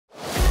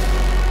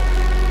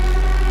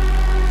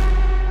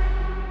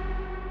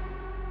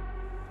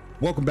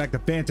Welcome back to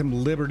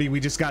Phantom Liberty.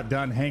 We just got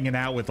done hanging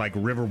out with like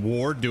River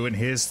Ward doing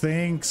his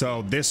thing.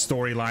 So this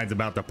storyline's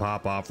about to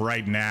pop off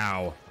right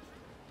now.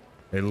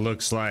 It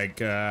looks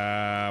like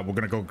we're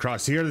gonna go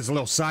across here. There's a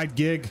little side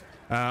gig.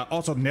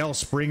 Also Nele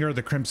Springer,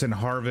 the Crimson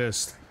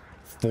Harvest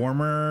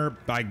former,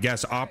 I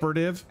guess,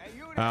 operative,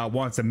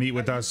 wants to meet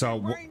with us.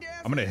 So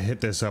I'm gonna hit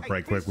this up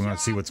right quick. We want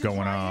to see what's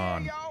going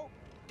on.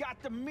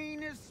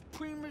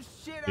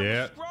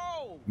 Yeah.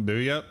 Do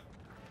you?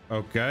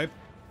 Okay.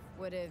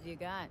 What have you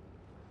got?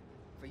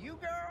 For you,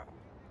 girl,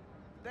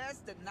 that's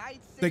the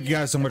night. Thank you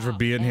guys so much for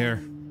being here.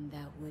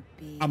 That would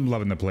be... I'm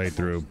loving the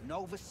playthrough.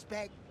 No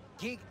respect,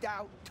 geeked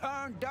out,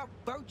 turned up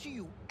virtue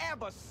you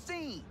ever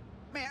seen.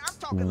 Man, I'm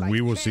talking like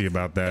we will see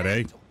about that,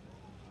 eh?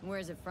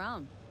 Where's it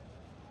from?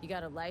 You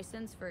got a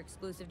license for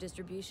exclusive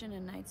distribution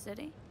in Night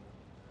City?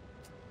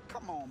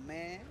 Come on,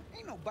 man.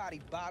 Ain't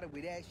nobody bothered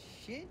with that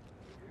shit.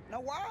 Know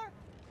why?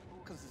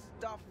 Because the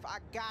stuff I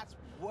got's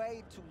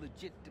way too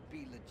legit to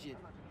be legit.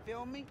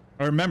 Feel me?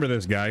 I remember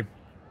this guy.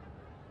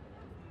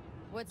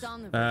 What's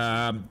on the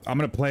I'm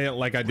gonna play it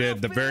like I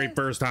did the very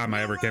first time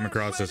I ever came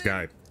across this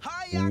guy.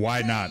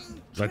 Why not?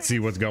 Let's see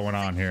what's going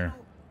on here.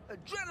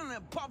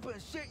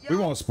 We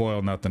won't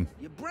spoil nothing.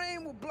 Your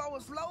brain will blow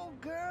its load,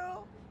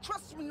 girl.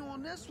 Trust me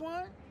on this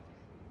one.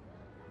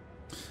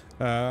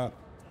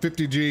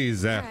 50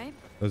 G's. Right.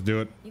 Let's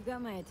do it. You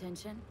got my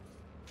attention.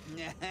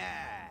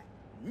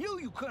 Knew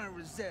you couldn't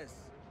resist.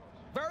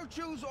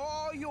 Virtues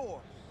all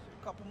yours.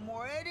 Couple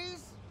more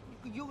eddies, you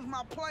could use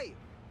my plate.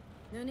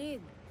 No need.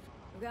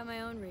 I've got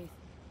my own wreath.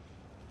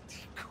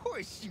 Of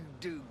course you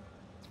do.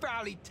 It's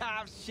probably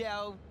top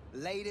shelf,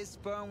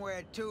 latest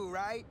firmware too,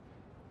 right?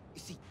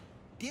 You see,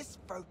 this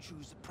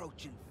virtue's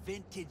approaching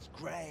vintage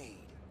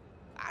grade.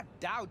 I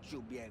doubt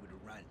you'll be able to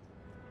run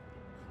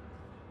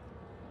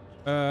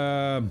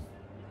it.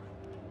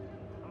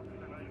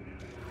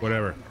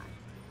 Whatever.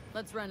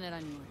 Let's run it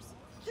on yours.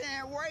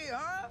 Can't wait,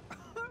 huh?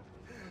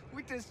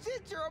 With the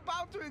shit you're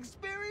about to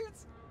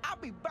experience, I'll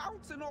be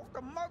bouncing off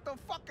the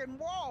motherfucking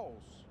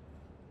walls.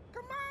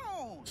 Come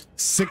on.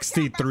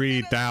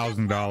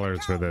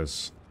 $63,000 for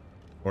this.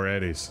 Or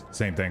Eddie's.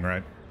 Same thing,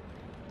 right?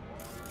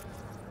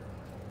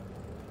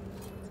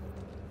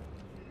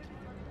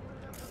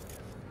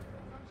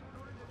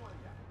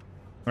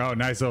 Oh,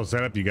 nice little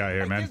setup you got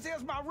here, man. This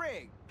is my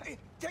rig. Hey,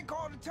 take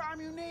all the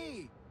time you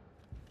need.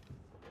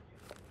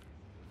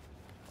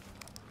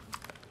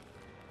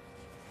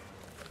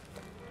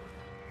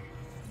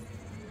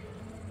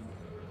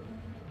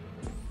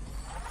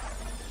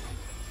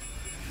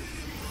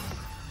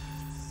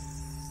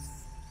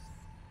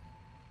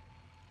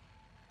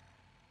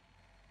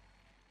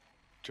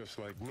 Just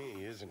like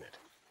me, isn't it?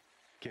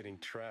 Getting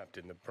trapped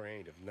in the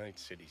brain of Night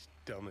City's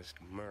dumbest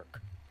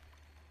merc.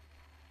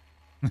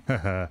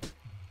 Yeah,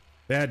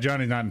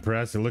 Johnny's not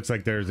impressed. It looks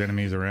like there's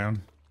enemies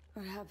around.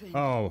 What happened?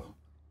 Oh.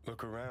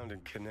 Look around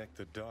and connect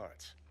the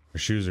dots. Her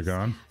shoes are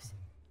gone.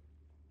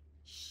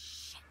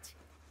 Shit.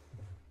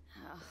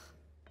 Oh,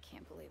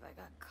 can't believe I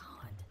got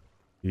conned.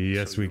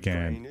 Yes, so we your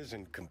can. brain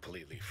isn't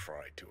completely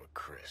fried to a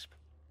crisp.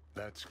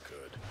 That's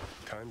good.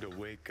 Time to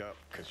wake up,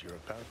 because you're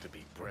about to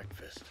be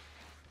breakfast.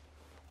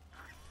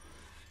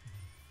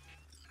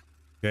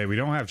 Okay, we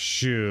don't have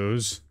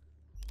shoes.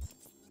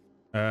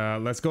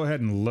 Let's go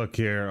ahead and look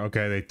here.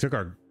 Okay, they took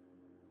our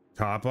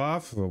top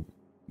off. Well,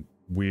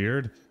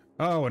 weird.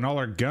 Oh, and all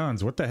our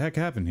guns. What the heck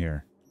happened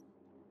here?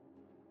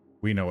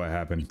 We know what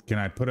happened. Can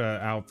I put an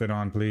outfit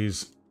on,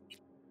 please?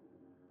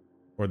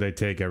 Or they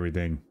take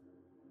everything.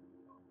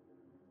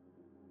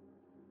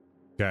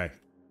 Okay.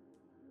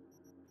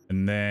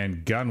 And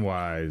then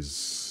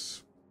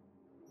gun-wise,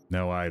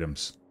 no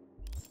items.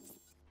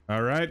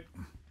 All right.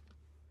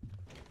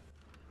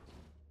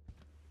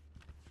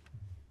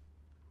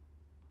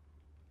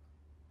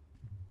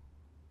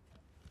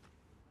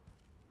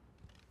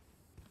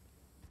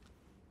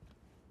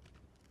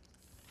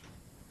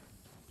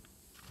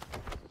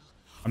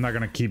 I'm not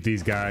gonna keep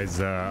these guys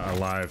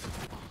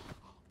alive.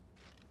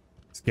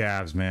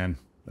 Scavs, man.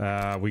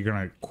 We're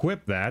gonna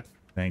equip that.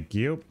 Thank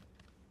you.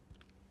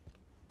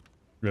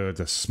 Oh, it's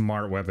a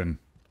smart weapon.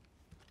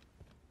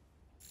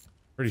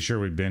 Pretty sure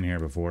we've been here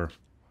before.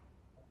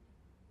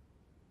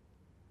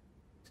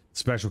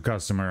 Special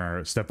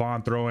customer.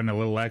 Stefan throwing a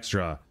little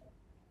extra.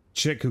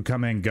 Chick who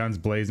come in guns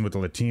blazing with a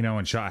Latino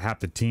and shot half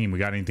the team. We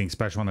got anything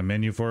special on the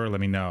menu for her? Let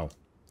me know.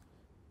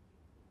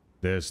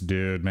 This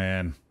dude,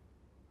 man.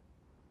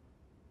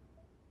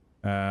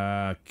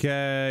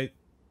 Okay.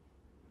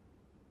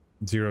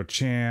 Zero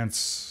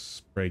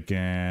chance. Break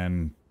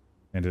in.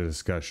 Into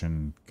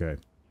discussion.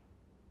 Okay.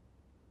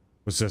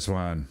 What's this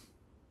one?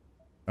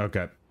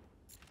 Okay.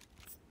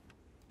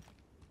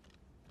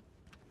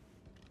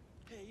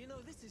 Hey, you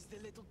know, this is the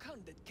little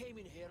cunt that came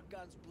in here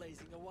guns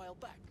blazing a while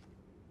back.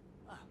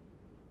 Ah,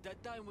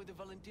 that time with the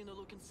Valentino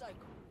looking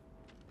psycho.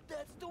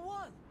 That's the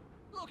one.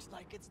 Looks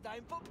like it's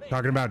time for pay.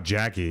 Talking about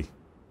Jackie.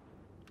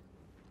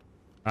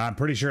 I'm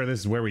pretty sure this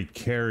is where we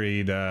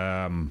carried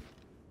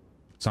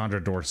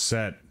Sandra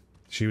Dorset.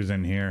 She was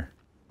in here.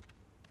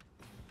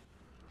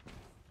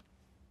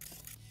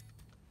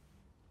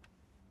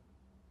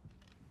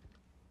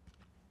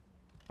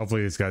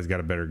 Hopefully this guy's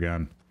got a better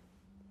gun.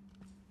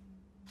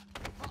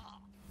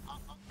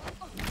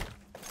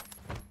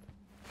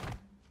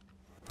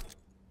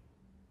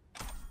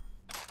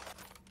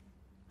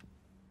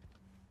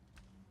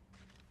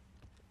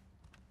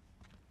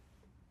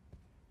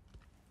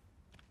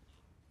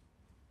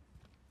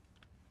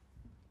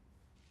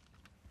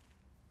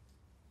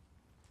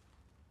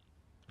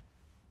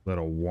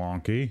 Little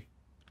wonky.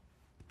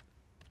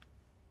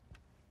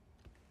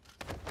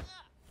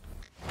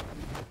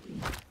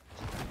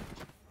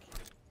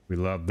 We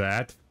love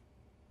that.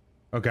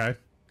 Okay.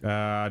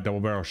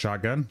 Double barrel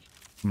shotgun.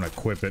 I'm gonna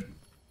equip it.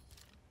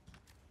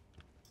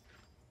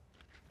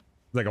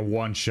 It's like a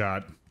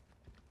one-shot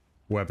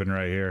weapon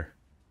right here.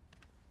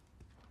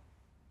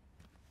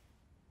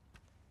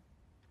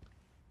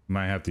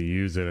 Might have to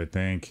use it, I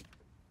think.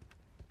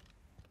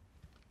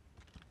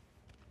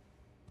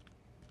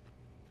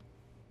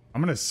 I'm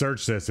gonna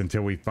search this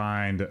until we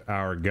find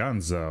our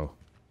guns, though.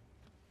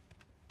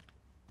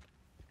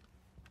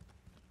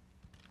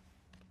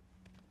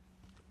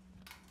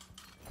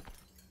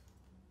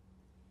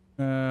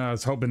 I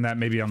was hoping that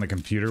maybe on the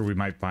computer we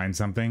might find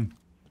something.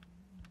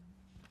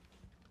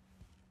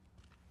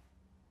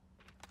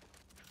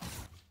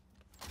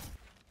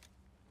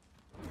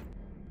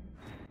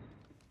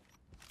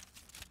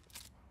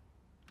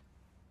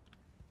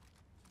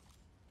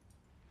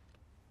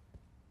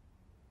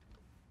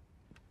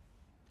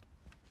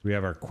 We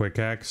have our quick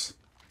axe.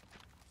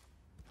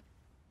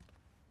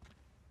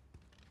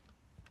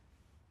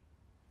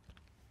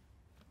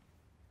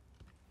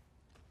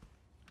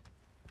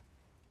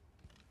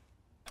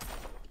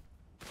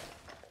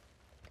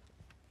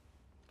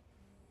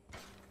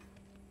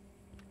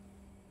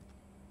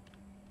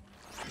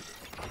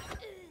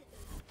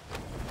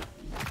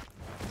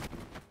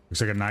 Looks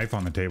like a knife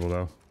on the table,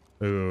 though.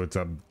 Ooh, it's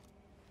a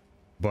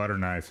butter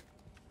knife.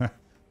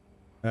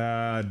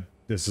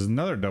 This is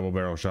another double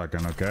barrel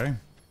shotgun, okay.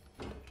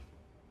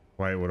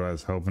 Quite what I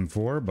was hoping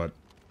for, but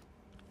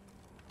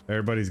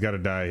everybody's got to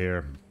die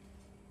here.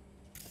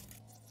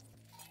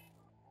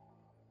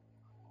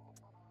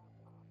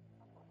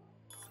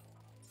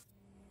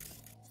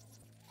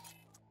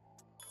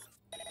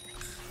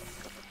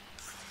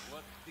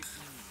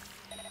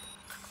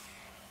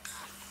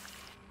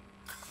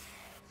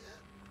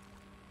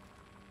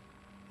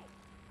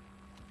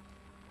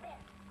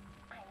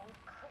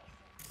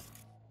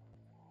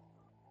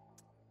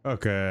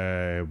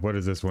 Okay, what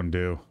does this one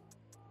do?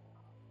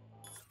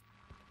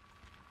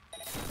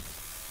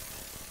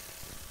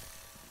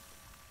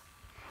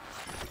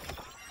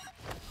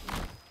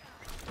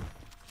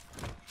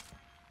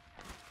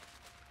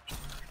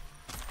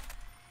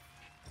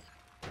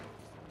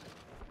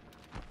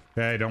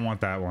 Okay, don't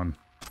want that one.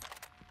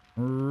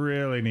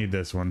 Really need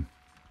this one.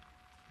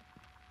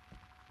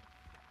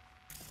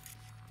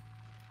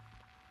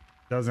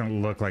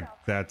 Doesn't look like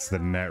that's the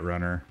net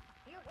runner.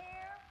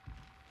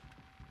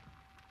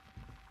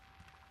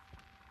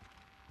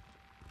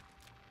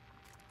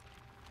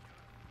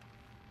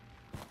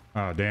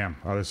 Oh, damn.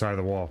 Other side of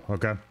the wall.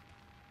 Okay.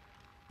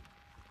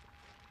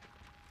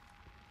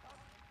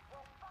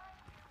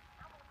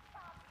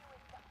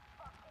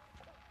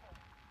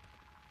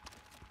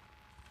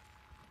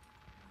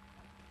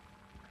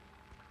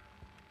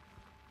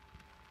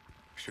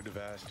 Should have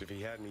asked if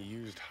he had any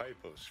used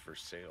hypos for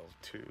sale,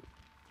 too.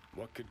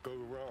 What could go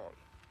wrong?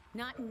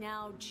 Not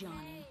now, Johnny.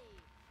 Hey,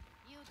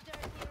 you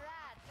dirty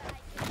rat, I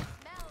can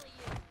smell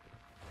you.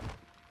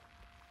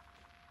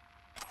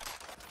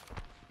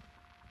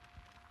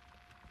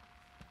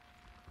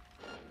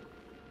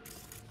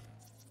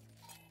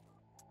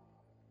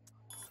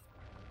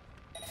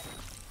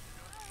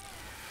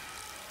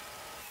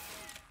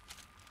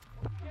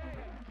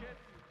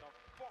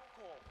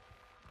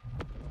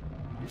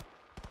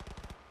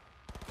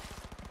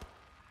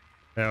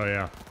 Hell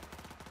yeah.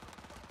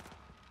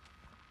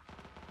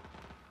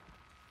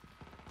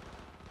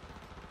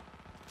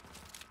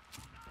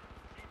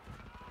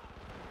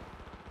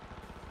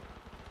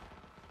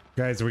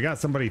 Guys, we got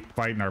somebody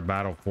fighting our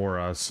battle for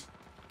us,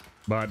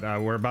 but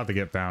we're about to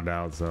get found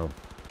out, so.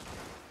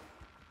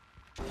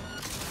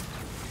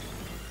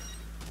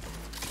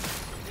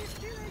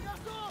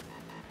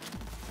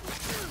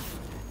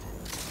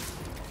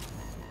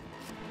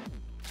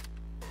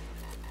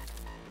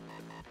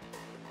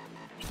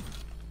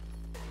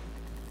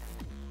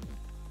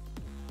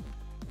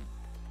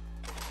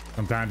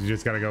 Sometimes you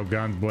just gotta go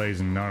guns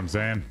blazing, you know what I'm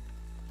saying?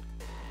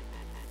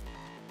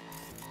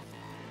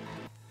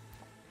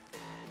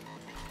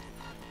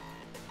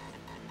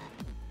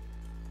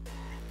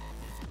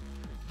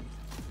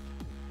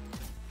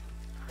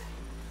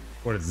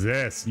 What is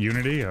this?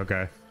 Unity?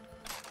 Okay.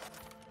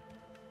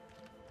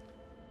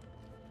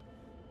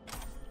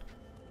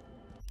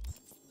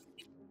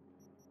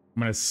 I'm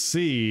gonna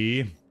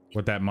see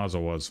what that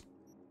muzzle was.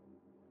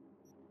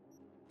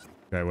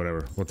 Okay,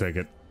 whatever. We'll take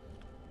it.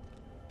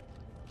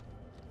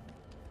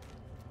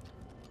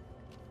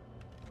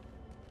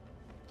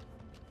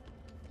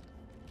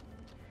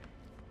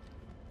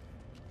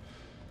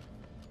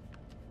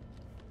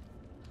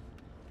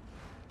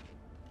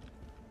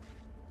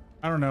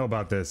 I don't know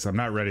about this. I'm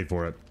not ready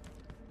for it.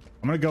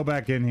 I'm gonna go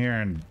back in here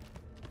and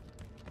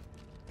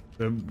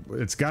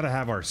it's got to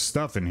have our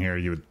stuff in here,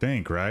 you would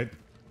think, right?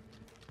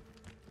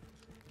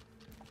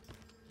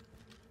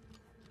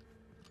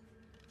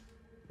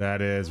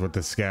 That is what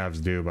the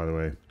scavs do, by the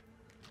way.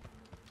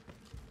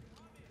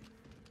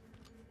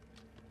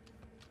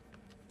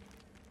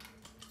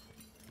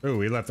 Ooh,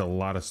 we left a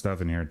lot of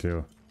stuff in here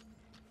too.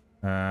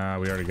 We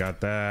already got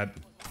that.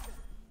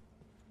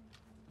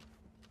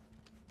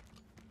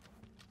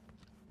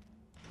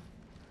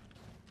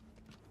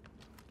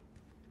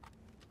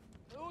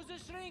 Who's a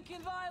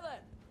shrinking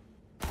violet?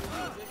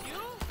 Is it you?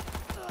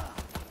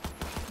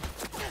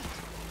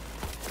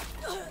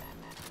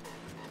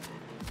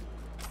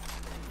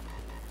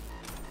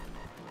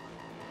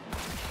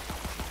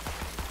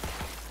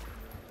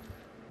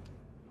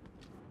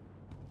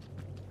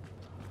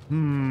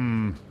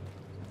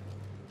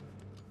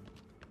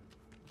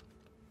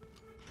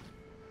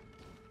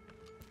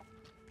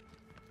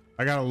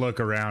 I gotta look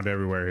around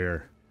everywhere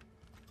here.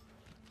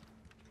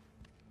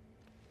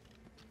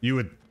 You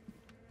would...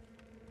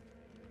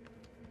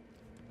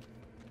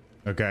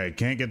 Okay,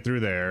 can't get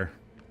through there.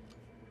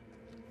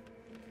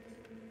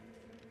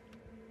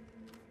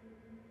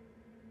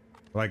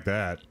 Like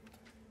that.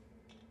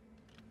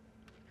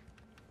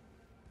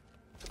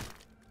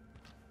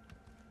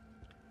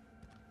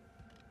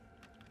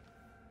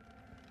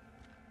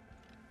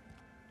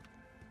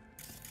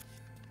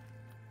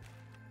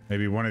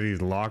 Maybe one of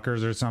these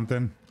lockers or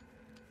something.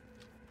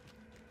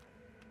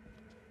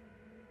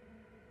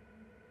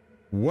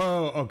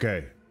 Whoa,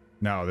 okay.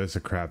 No, this is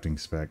a crafting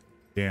spec.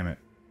 Damn it.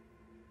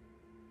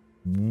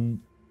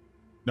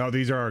 No,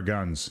 these are our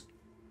guns.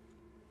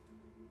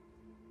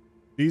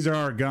 These are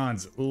our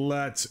guns.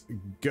 Let's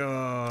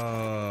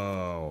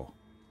go.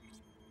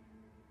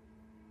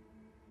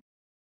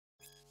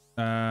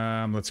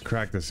 Let's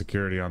crack the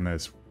security on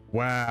this.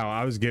 Wow,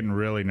 I was getting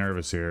really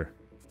nervous here.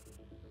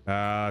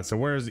 So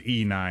where's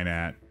E9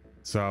 at?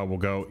 So we'll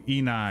go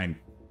E9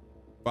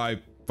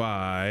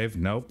 55.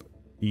 Nope.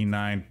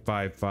 E9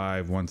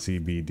 55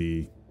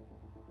 1CBD.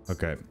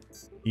 Okay.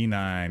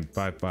 E9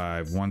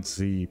 55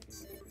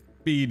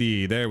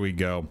 1CBD. There we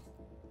go.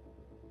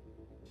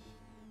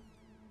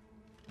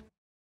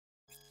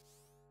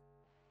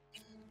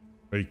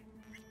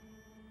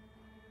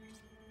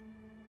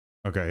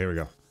 Okay, here we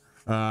go.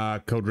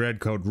 Code red,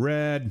 code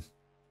red.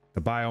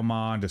 The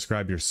biomon,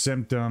 describe your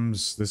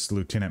symptoms. This is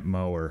Lieutenant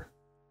Mower.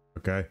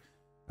 Okay.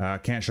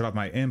 Can't shut off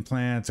my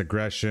implants,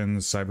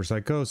 aggressions,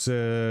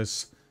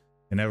 cyberpsychosis,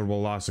 inevitable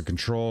loss of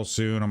control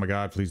soon. Oh my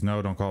god, please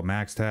no, don't call it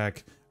max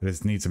tac. I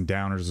just need some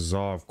downers is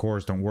all. Of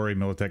course, don't worry,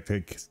 Militech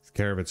takes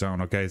care of its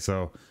own. Okay,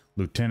 so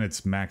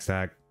Lieutenant's max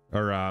tac,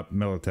 or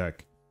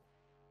Militech.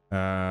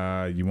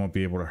 You won't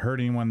be able to hurt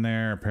anyone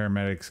there.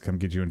 Paramedics come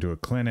get you into a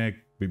clinic.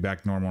 Be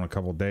back normal in a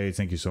couple days.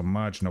 Thank you so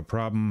much. No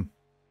problem.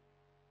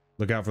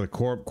 Look out for the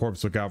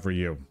corpse. Look out for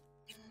you.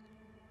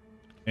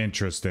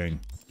 Interesting.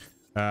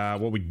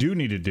 What we do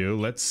need to do,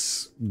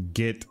 let's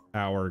get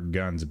our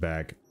guns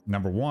back.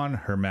 Number one,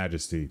 Her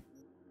Majesty.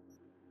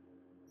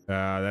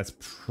 That's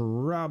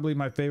probably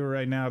my favorite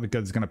right now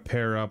because it's going to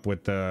pair up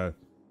with the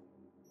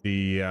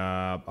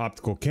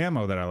optical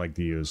camo that I like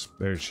to use.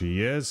 There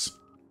she is.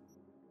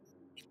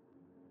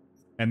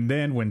 And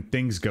then when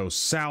things go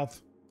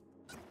south,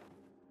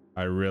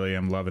 I really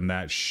am loving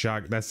that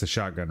shot. That's the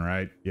shotgun,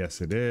 right?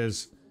 Yes, it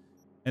is.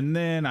 And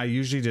then I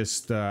usually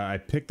just, I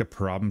pick the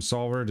problem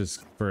solver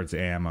just for its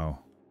ammo.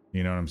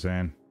 You know what I'm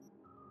saying?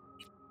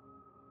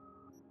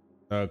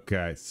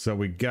 Okay, so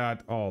we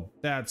got all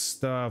that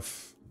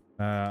stuff.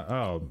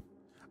 Oh,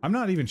 I'm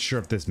not even sure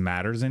if this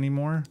matters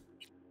anymore.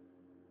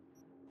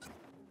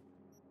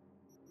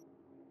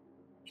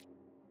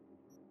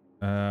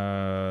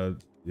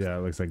 Yeah,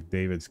 it looks like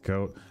David's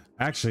coat.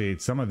 Actually,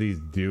 some of these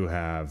do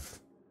have,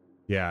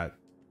 yeah,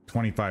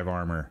 25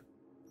 armor.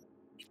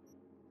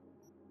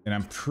 And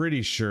I'm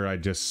pretty sure I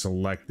just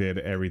selected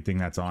everything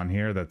that's on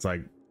here that's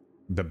like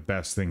the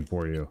best thing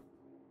for you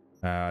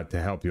to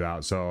help you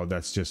out. So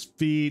that's just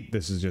feet.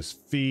 This is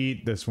just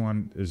feet. This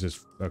one is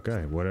just,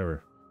 okay,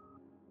 whatever.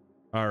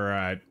 All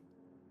right.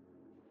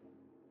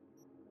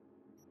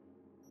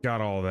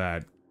 Got all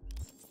that.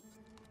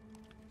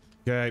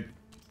 Okay.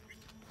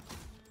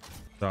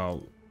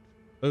 So,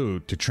 ooh,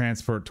 to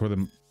transport toward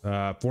the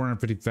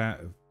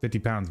 450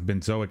 pounds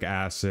benzoic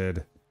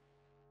acid.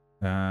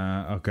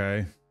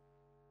 Okay.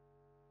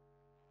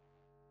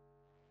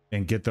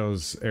 And get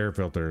those air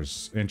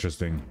filters.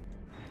 Interesting.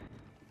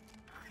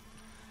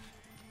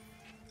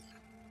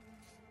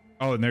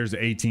 Oh, and there's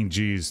 18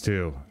 Gs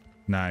too.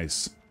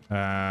 Nice.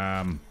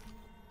 Good.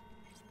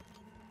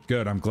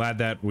 I'm glad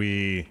that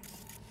we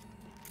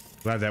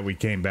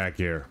came back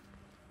here.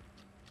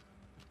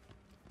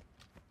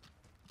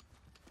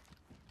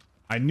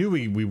 I knew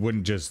we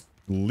wouldn't just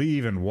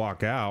leave and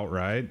walk out,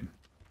 right?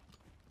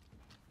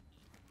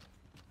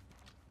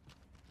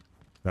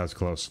 That was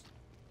close.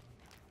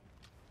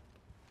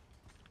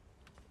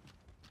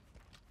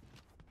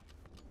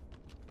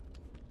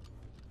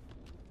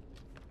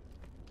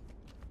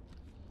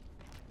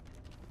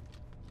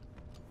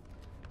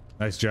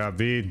 Nice job,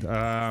 V.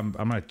 I'm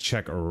gonna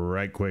check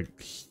right quick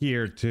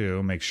here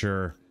too, make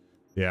sure.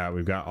 Yeah,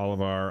 we've got all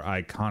of our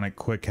iconic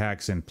quick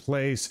hacks in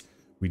place.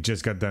 We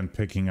just got done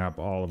picking up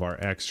all of our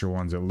extra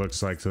ones, it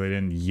looks like, so they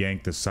didn't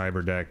yank the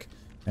cyber deck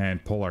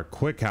and pull our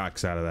quick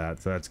hacks out of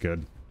that, so that's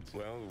good.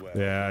 Well,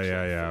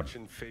 Yeah.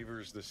 Fortune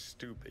favors the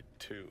stupid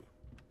too.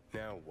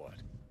 Now what?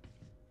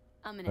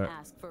 I'm gonna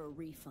ask for a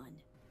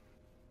refund.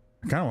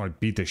 I kind of want to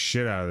beat the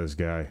shit out of this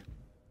guy.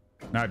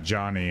 Not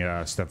Johnny,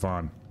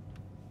 Stefan.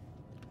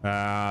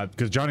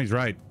 Because Johnny's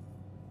right.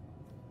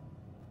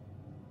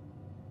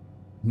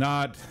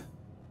 Not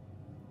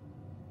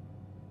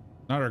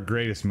our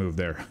greatest move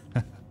there.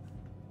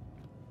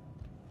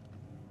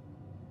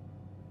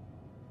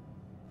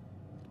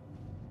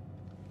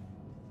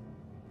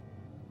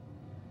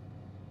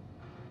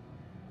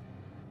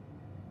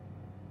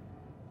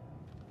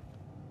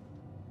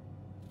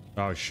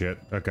 Oh shit.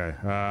 Okay.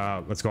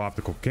 Let's go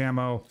optical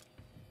camo.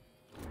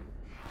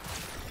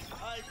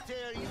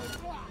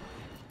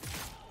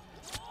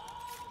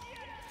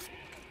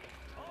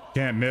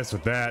 Can't miss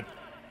with that.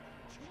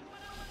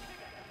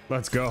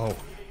 Let's go.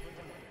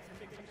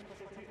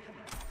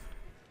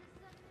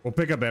 We'll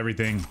pick up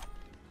everything.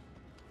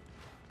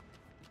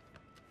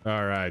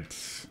 All right.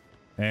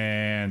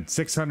 And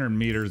 600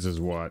 meters is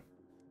what?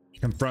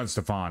 Confront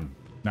Stefan.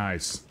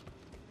 Nice.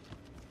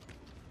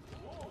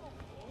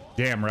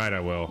 Damn right I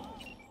will.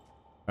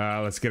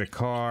 Let's get a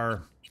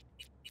car.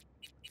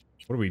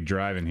 What are we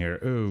driving here?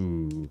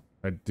 Ooh,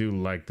 I do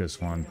like this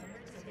one.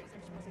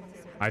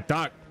 I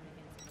thought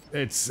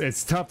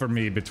it's tough for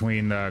me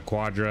between the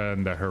Quadra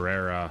and the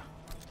Herrera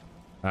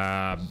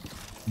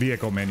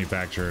vehicle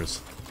manufacturers.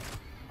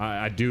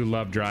 I do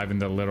love driving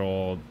the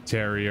little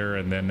Terrier,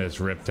 and then this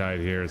Riptide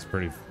here is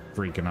pretty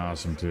freaking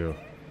awesome too.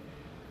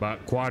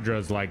 But Quadra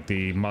is like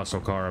the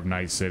muscle car of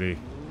Night City.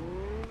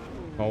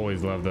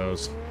 Always love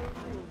those.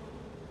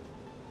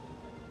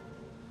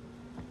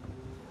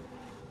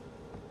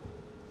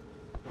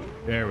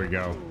 There we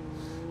go.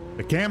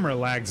 The camera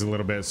lags a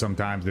little bit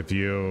sometimes if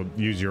you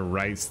use your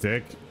right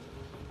stick.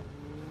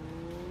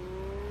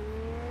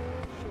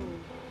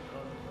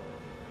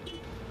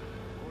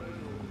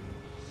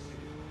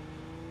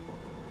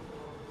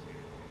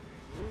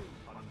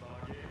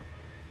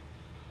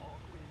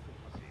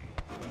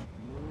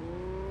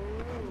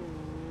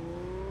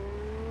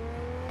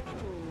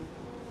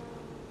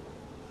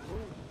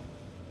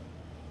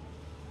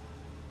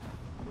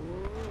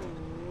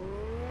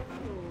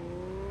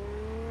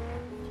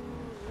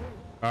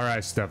 All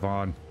right,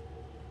 Stefan.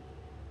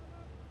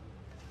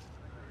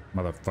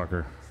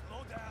 Motherfucker.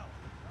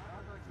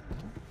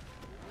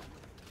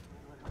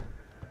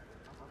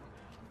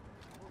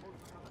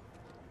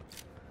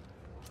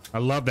 I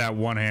love that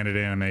one-handed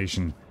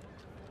animation.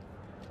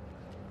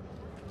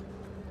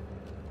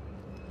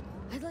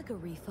 I'd like a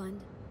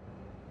refund.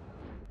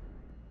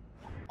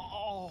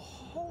 Oh,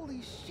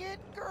 holy shit,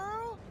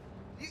 girl.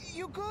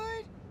 You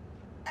good?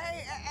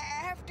 Hey,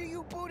 after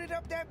you booted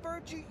up that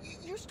Virtue,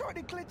 you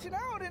started glitching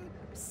out and...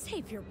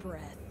 Save your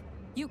breath.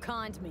 You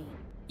conned me.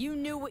 You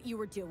knew what you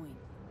were doing.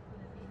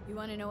 You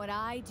want to know what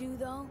I do,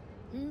 though?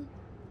 Hmm?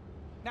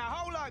 Now,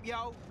 hold up,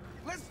 yo.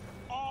 Let's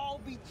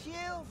all be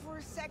chill for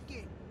a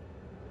second.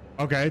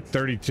 Okay,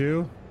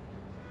 32.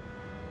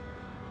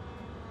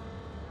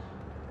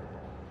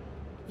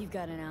 You've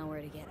got an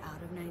hour to get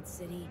out of Night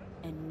City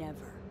and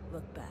never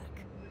look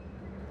back.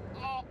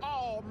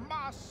 Oh,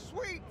 my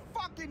sweet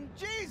fucking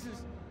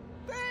Jesus.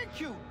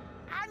 Thank you.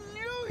 I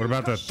knew you. What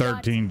about the Shut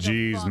 13 the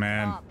G's, fuck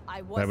man? up. I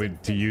That wasn't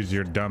would to use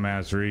your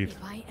dumbass wreath.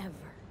 If I ever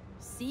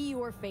see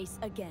your face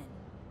again,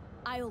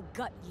 I'll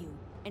gut you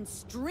and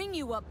string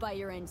you up by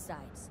your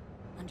insides.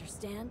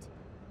 Understand?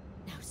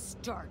 Now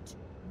start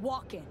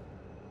walking.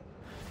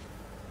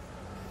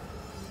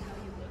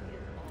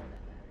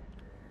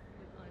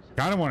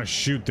 Kind of want to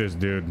shoot this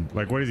dude.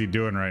 Like, what is he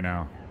doing right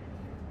now?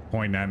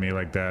 Pointing at me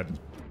like that.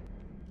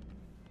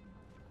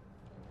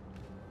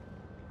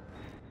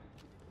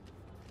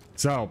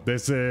 So,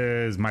 this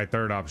is my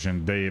third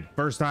option. The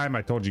first time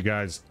I told you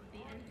guys,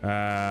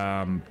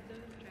 I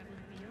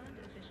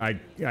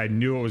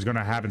knew it was going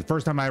to happen. The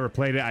first time I ever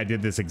played it, I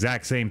did this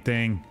exact same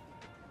thing.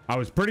 I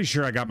was pretty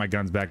sure I got my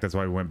guns back. That's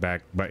why we went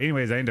back. But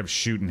anyways, I ended up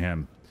shooting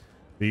him.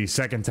 The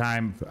second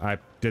time I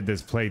did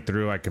this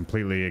playthrough, I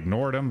completely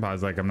ignored him. I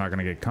was like, I'm not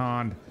going to get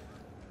conned.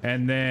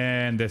 And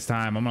then this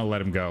time, I'm going to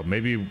let him go.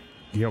 Maybe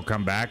he'll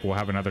come back. We'll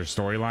have another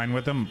storyline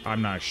with him.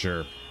 I'm not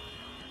sure.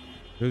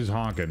 Who's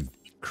honking?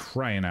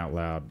 Crying out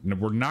loud.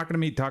 We're not going to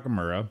meet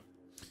Takamura.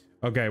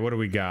 Okay, what do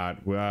we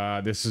got?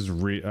 This is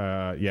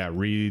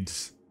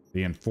Reed's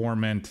the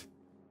informant.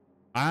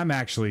 I'm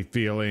actually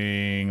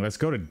feeling, let's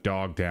go to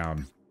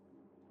Dogtown.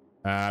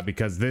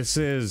 Because this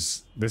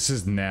is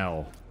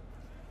Nele.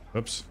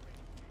 Oops.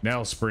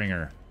 Nele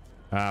Springer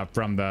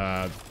from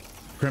the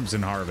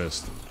Crimson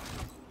Harvest.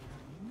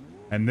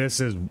 And this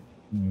is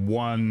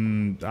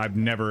one, I've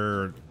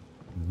never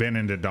been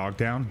into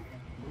Dogtown.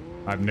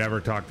 I've never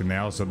talked to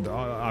Nele, so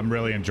I'm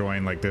really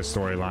enjoying like this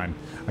storyline.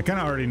 I kind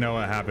of already know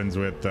what happens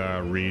with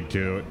Reed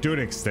to an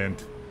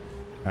extent.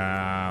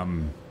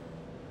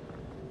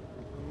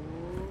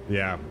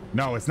 Yeah.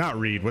 No, it's not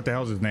Reed. What the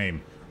hell's his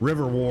name?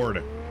 River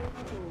Ward.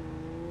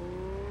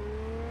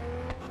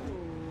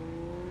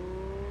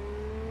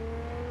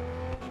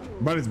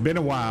 But it's been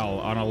a while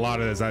on a lot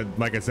of this.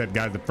 Like I said,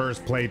 guys, the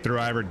first playthrough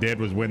I ever did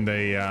was when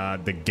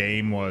the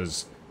game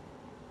was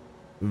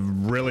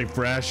really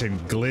fresh and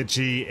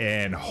glitchy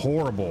and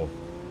horrible.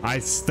 I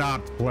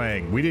stopped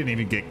playing. We didn't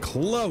even get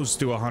close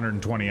to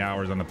 120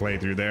 hours on the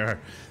playthrough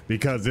there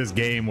because this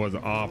game was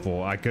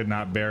awful. I could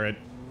not bear it.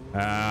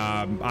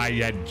 I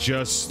had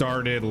just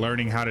started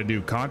learning how to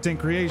do content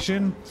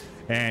creation,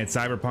 and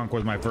Cyberpunk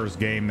was my first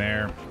game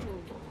there.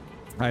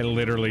 I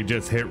literally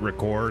just hit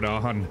record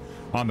on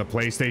the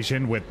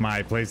PlayStation with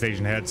my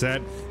PlayStation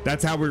headset.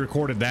 That's how we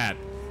recorded that.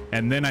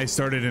 And then I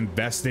started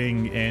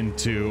investing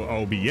into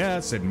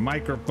OBS and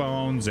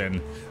microphones, and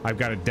I've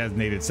got a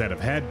designated set of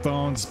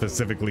headphones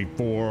specifically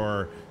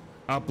for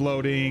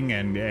uploading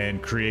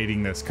and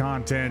creating this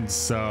content.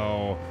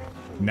 So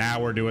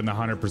now we're doing the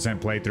 100%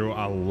 playthrough.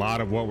 A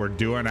lot of what we're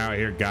doing out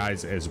here,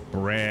 guys, is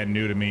brand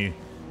new to me.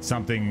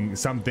 Some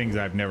things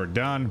I've never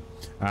done.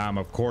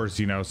 Of course,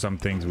 you know, some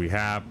things we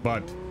have,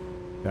 but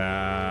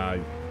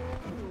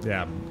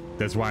yeah,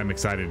 that's why I'm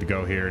excited to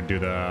go here and do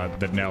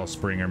the Nele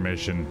Springer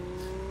mission.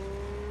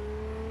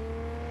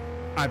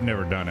 I've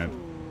never done it.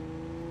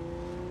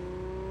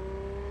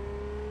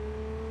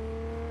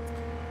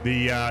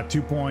 The I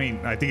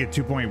think it's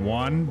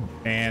 2.1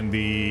 and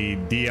the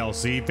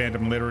DLC,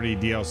 Phantom Liberty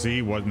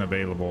DLC, wasn't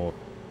available.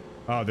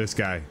 Oh, this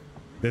guy.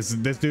 This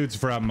dude's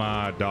from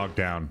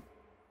Dogtown.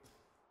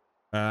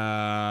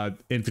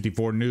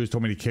 N54 News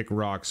told me to kick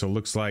rocks, so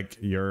looks like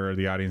you're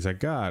the audience I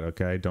got.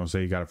 Okay, don't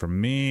say you got it from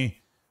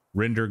me.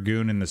 Render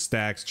Goon in the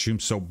stacks.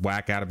 Choom's so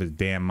whack out of his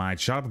damn mind.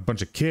 Shot up a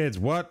bunch of kids.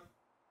 What?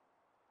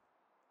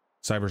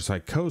 Cyber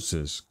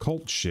psychosis.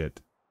 Cult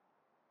shit.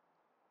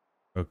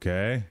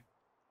 Okay.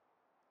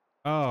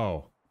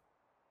 Oh.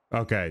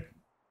 Okay.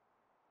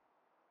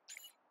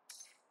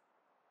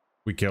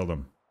 We killed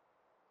him.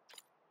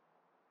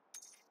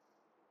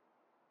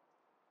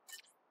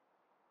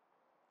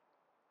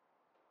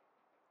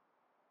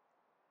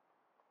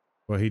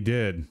 Well, he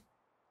did.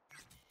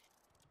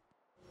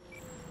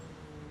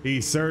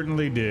 He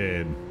certainly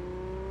did.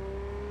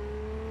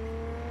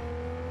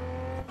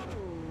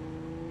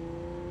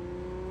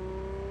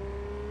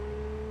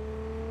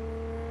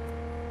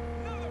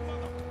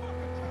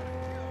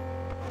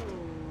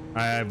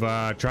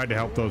 I've tried to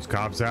help those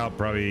cops out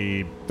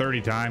probably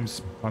 30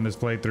 times on this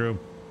playthrough.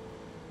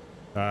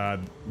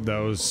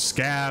 Those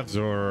scavs,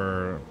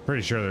 or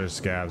pretty sure they're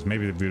scavs,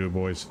 maybe the Voodoo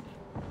Boys.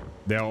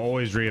 They'll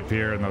always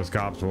reappear and those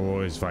cops will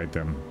always fight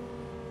them.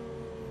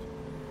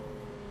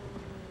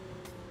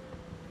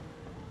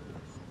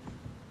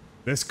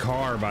 This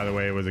car, by the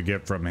way, was a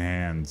gift from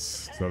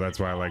Hands, so that's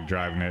why I like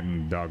driving it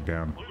in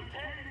Dogtown.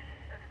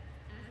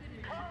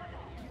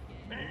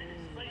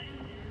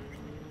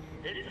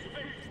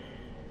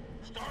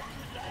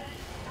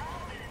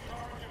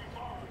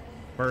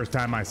 First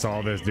time I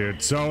saw this,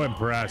 dude, so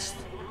impressed.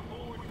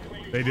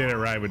 They did it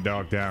right with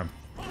Dogtown.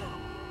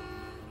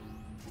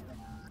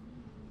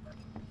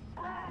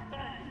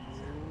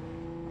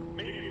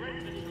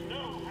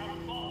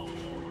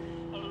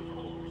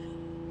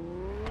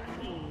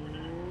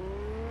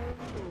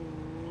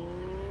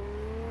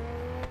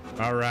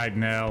 All right,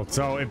 Nele.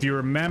 So if you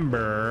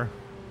remember,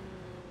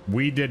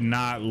 we did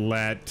not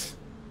let,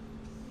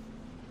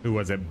 who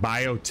was it,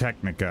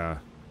 Biotechnica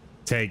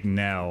take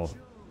Nele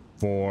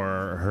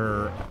for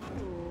her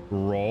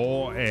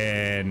role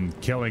in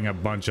killing a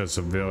bunch of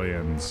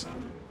civilians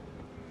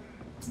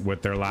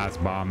with their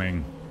last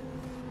bombing.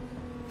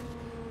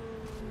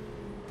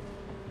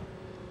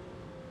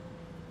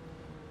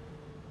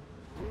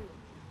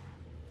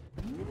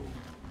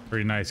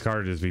 Pretty nice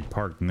car to just be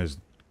parked in this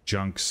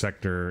junk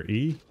sector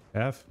E?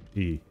 F?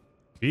 E?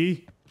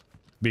 B?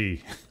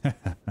 B.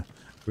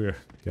 We're,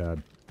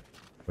 God.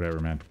 Whatever,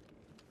 man.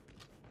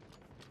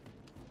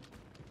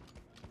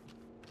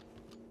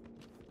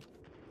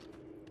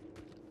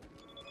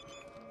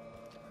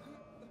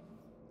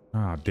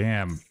 Oh,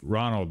 damn.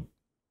 Ronald.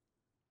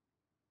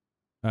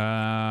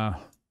 Yeah,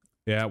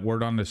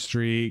 word on the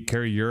street.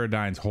 Carry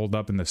Uridines holed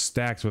up in the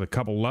stacks with a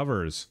couple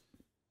lovers.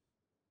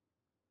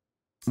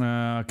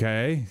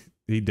 Okay.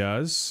 He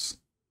does.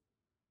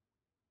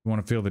 You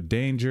want to feel the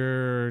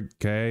danger.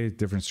 Okay.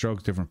 Different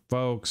strokes, different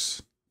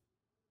folks.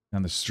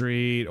 Down the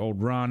street.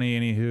 Old Ronnie,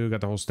 anywho.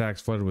 Got the whole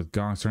stacks flooded with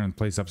gongs, turning the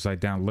place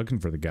upside down looking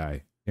for the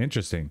guy.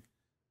 Interesting.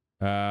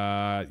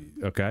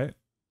 Okay.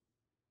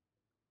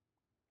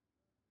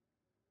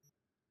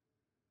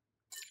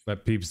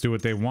 Let peeps do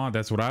what they want.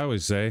 That's what I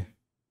always say.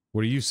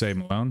 What do you say,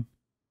 Malone?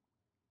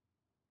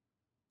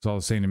 It's all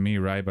the same to me,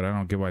 right? But I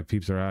don't get why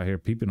peeps are out here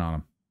peeping on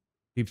them.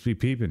 Peeps be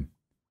peeping.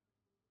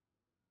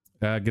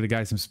 Get a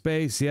guy some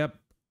space. Yep.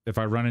 If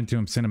I run into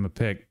him, send him a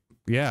pic.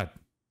 Yeah.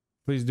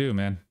 Please do,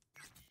 man.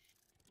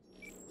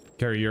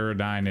 Carrie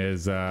Uridine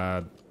is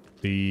the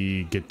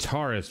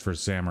guitarist for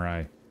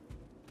Samurai.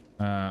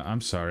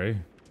 I'm sorry.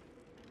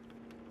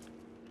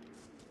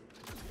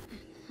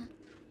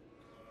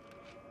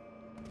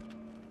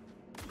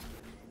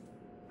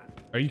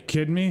 Are you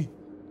kidding me?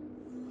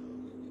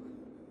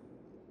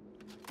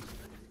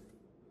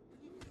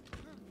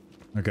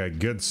 Okay,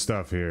 good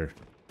stuff here.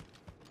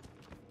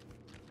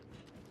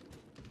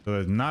 So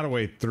there's not a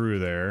way through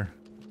there.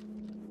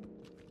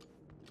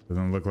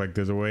 Doesn't look like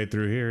there's a way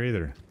through here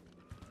either.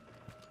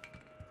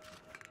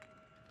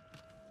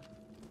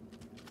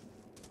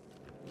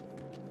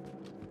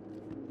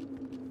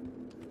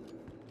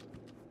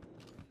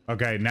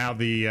 Okay, now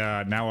the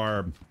now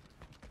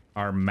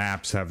our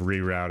maps have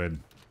rerouted.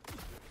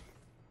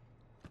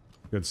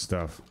 Good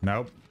stuff.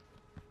 Nope.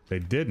 They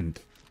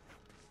didn't.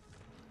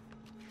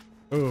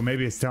 Oh,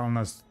 maybe it's telling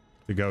us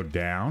to go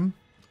down.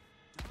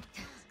 It's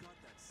got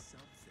that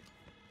something,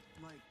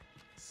 like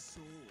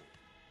soul.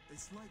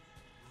 It's like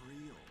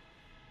real,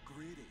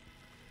 gritty.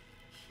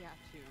 Yeah,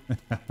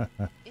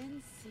 too.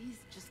 NC's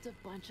just a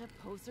bunch of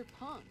poser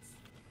punks.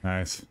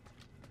 Nice.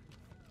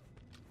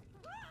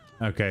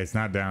 Okay, it's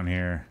not down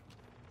here.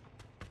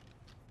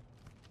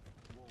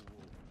 Whoa,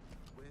 whoa.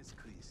 Where's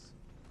Chris?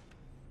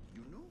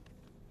 You know?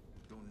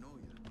 Don't know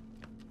yet.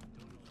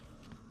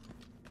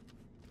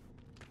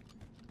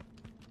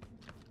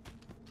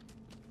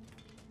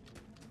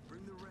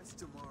 Bring the rest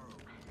tomorrow.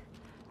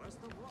 Rest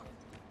of what?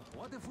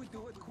 What if we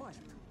do it quiet?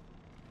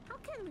 How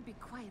can we be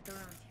quiet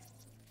around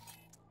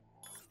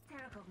here?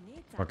 Terra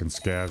Cognita. Fucking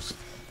scavs.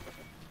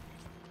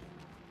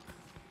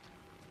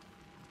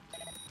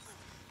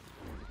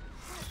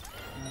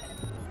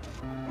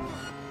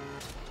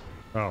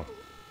 Oh.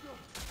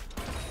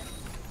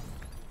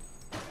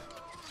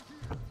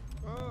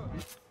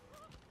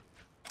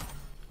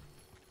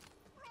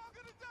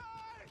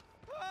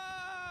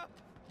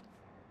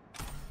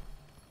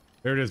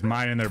 They're just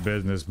minding their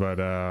business, but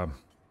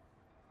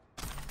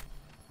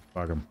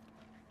fuck them.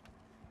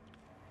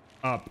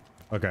 Up.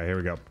 Okay, here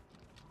we go.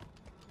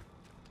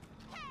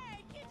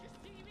 Hey, can't you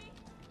see me?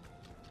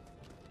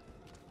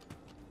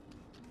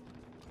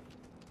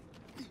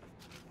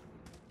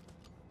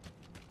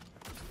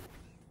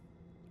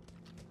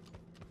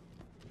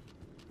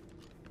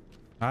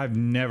 I've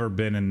never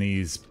been in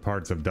these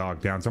parts of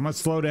Dogtown, so I'm gonna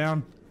slow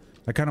down.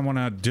 I kind of want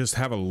to just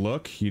have a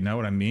look, you know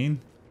what I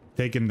mean?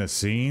 Take in the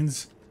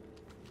scenes.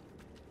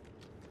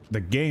 The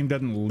game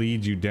doesn't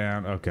lead you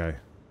down. Okay.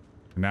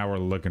 Now we're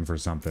looking for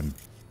something.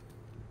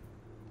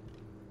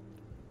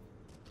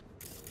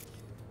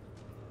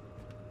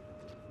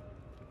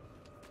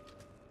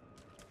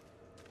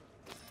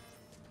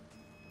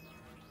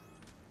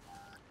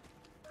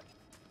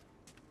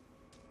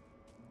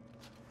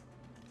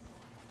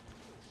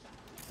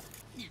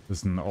 This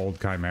is an old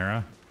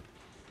chimera.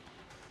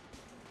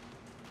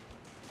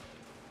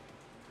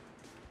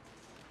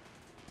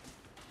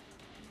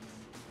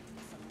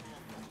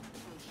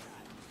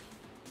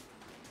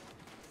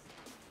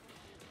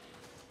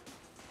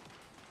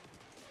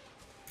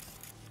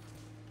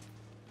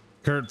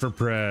 Kurt for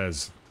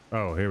Prez.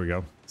 Oh, here we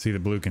go. See the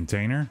blue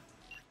container?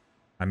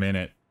 I'm in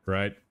it,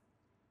 right?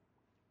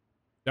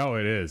 Oh,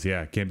 it is.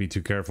 Yeah, can't be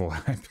too careful.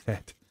 I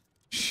bet.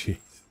 Shit.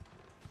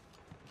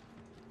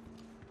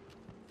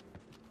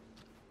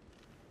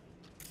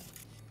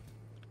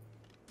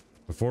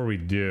 Before we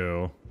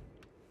do,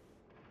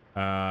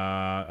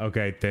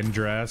 okay, thin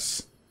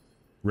dress,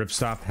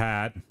 ripstop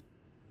hat,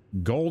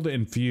 gold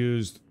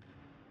infused,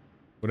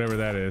 whatever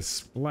that is,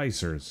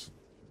 splicers.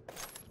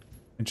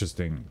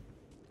 Interesting.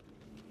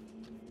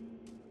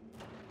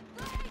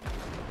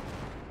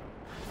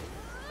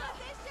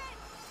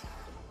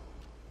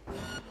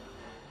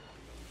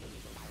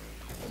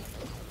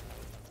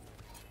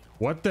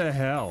 What the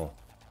hell?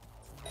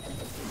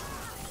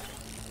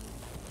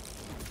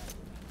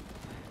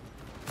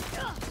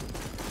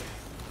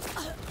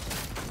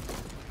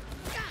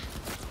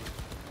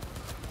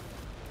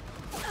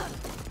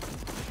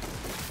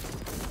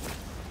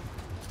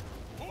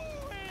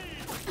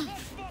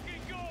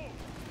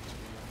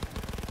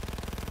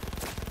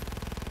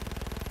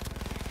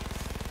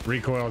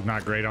 Recoil is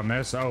not great on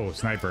this. Oh,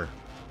 sniper.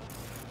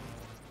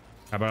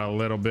 How about a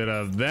little bit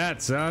of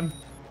that, son?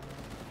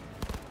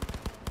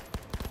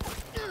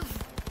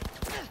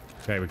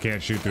 Okay, we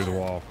can't shoot through the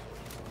wall.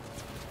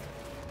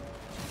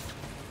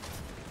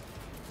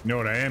 You know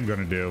what I am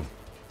gonna do?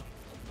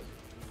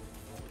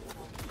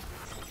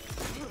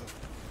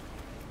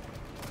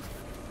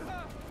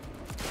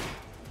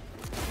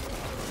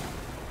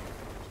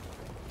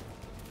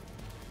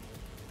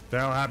 What the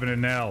hell happened to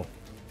Nele?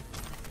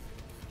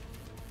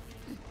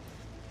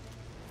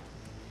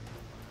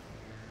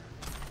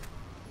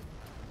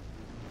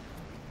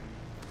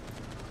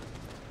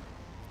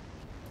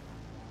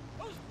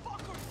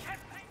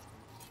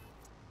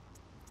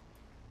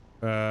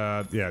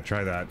 Yeah,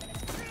 try that.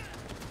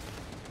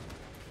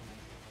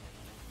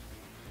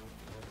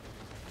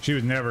 She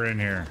was never in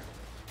here.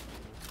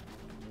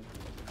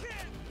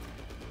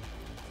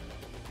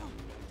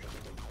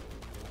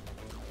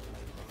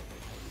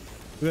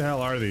 Who the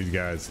hell are these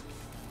guys?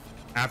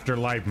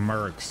 Afterlife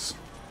mercs.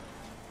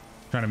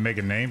 Trying to make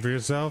a name for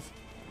yourself?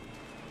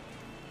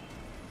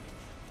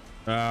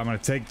 I'm gonna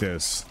take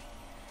this.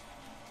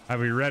 Have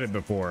we read it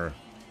before?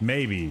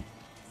 Maybe.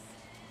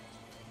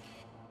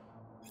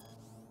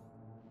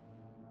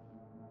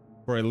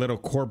 For a little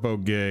corpo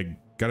gig.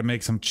 Gotta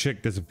make some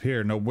chick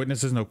disappear. No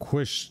witnesses, no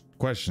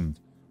questions.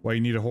 Why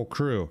you need a whole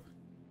crew?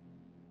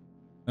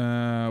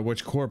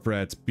 Which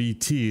corporates?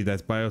 BT,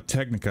 that's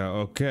Biotechnica.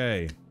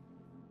 Okay.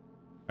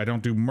 I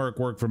don't do merc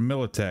work for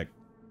Militech.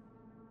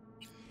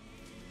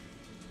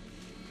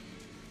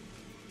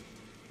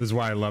 This is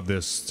why I love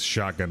this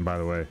shotgun, by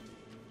the way.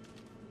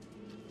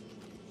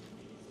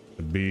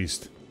 The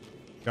beast.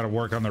 Gotta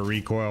work on the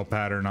recoil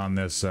pattern on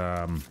this,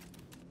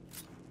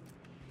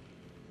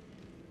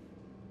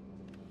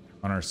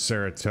 on our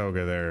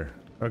Saratoga there.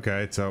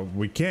 Okay, so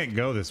we can't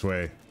go this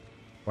way.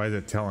 Why is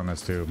it telling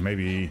us to?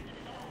 Maybe...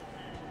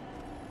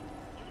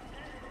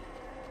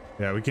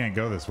 Yeah, we can't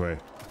go this way.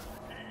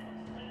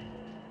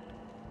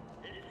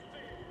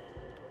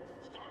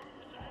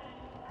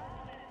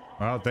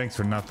 Well, thanks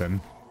for nothing.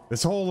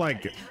 This whole,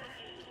 like,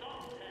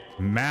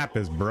 map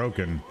is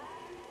broken.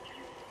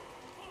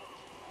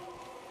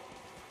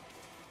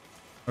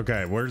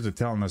 Okay, where's it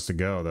telling us to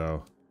go,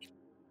 though?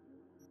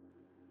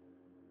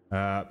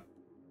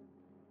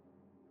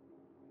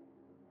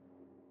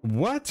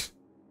 What?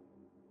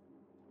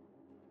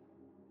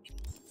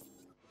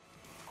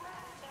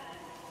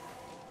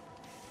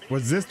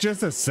 Was this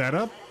just a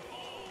setup?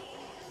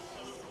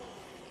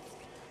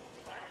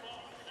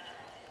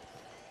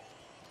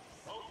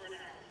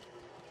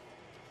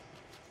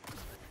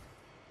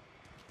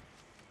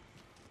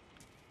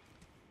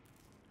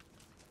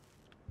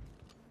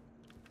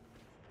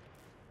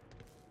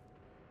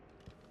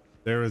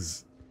 There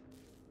was...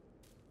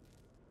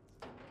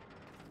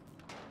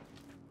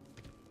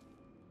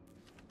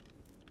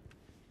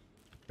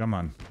 Come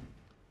on.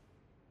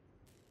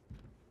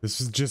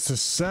 This is just a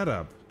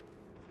setup.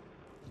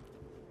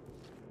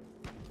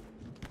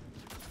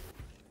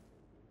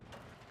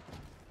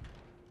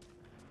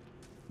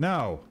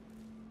 No.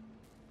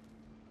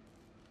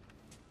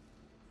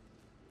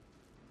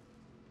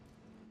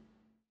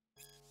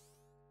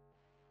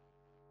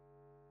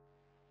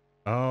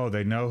 Oh,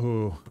 they know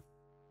who.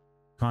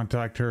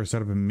 Contact her,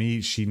 set up a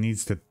meet. She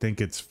needs to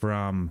think it's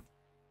from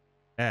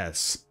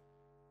S.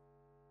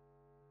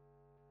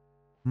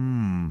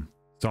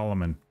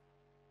 Solomon.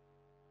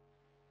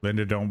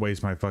 Linda, don't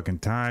waste my fucking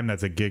time.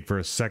 That's a gig for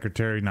a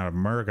secretary, not a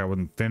merc. I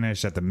wouldn't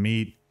finish at the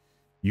meet.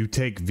 You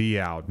take V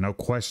out. No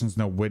questions,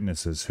 no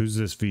witnesses. Who's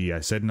this V? I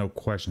said no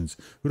questions.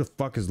 Who the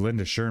fuck is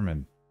Linda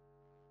Sherman?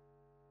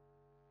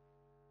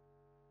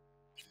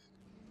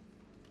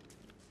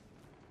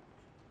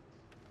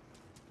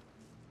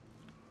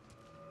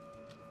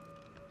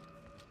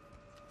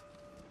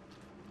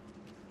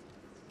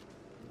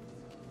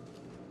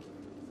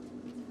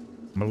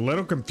 I'm a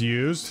little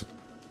confused.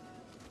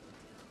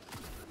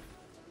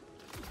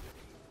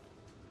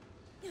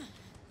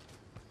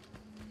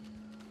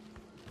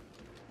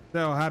 What the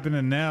hell happened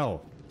to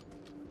Nell?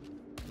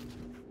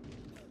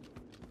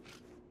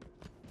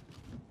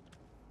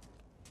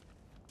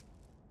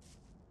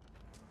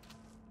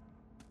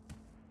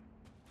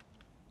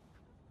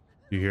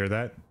 You hear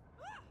that?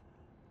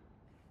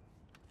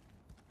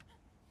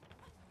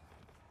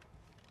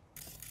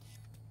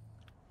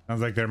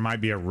 Sounds like there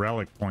might be a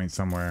relic point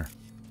somewhere.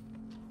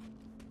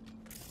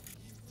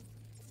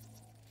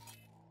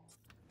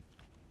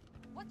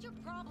 What's your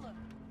problem?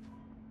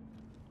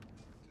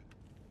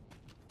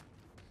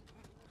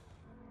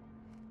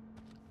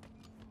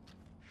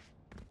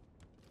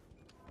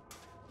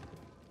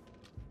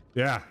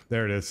 Yeah,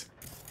 there it is.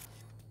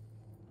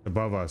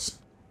 Above us.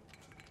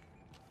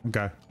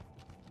 Okay.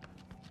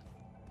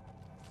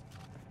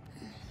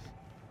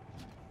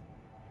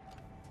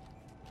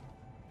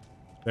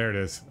 There it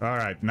is. All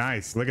right,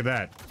 nice. Look at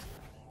that.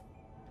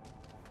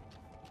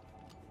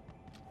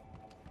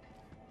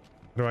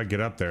 How do I get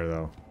up there,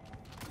 though?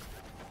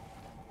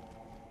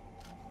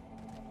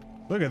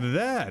 Look at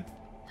that.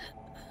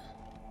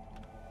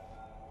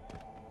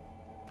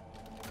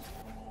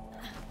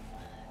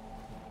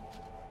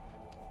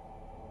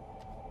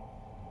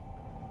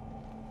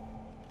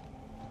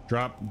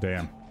 Drop.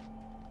 Damn.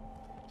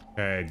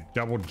 Okay,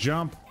 double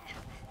jump.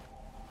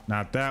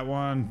 Not that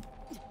one.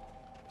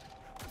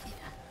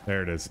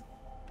 There it is.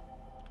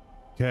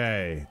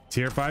 Okay,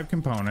 tier 5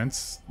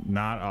 components.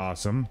 Not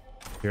awesome.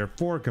 Tier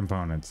 4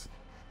 components.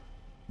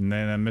 And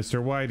then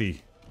Mr.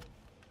 Whitey.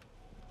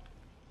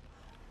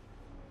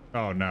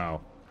 Oh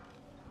no.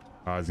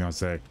 I was gonna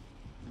say,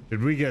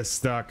 did we get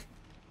stuck?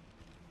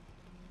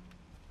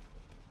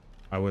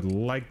 I would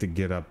like to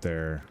get up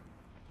there.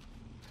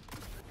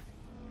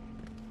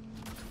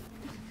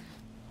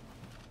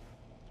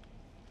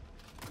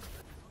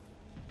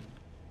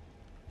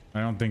 I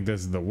don't think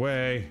this is the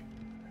way,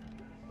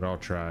 but I'll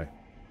try.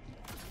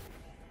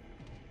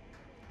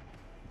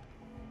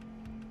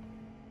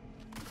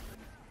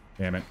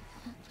 Damn it.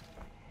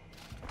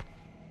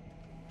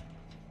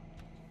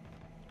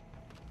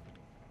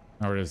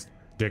 Now we're just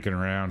dicking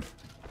around.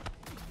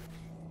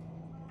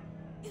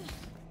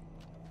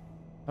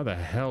 How the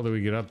hell do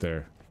we get up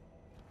there?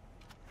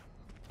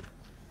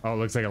 Oh, it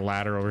looks like a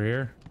ladder over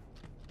here.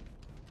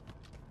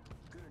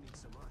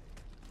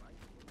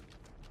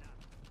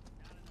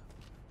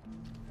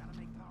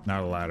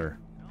 Not a ladder.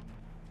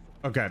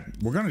 Okay,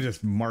 we're gonna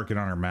just mark it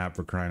on our map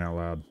for crying out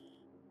loud.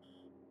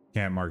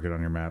 Can't mark it on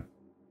your map.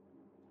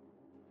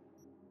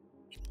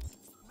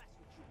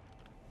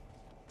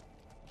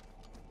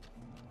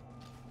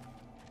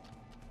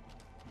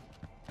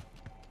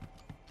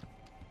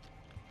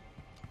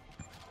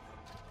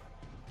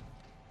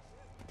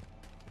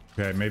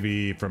 Okay,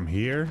 maybe from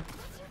here.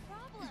 What's your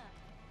problem?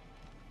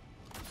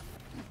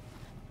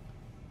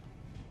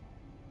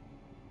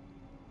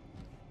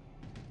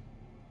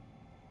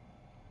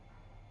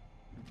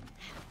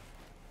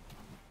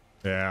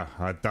 Yeah,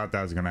 I thought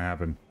that was gonna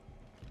happen.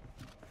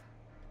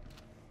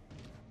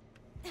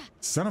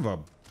 Son of a...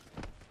 Not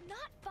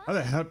fun. How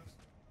the hell...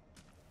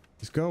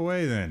 Just go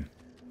away then.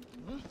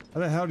 How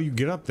the hell do you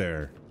get up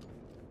there?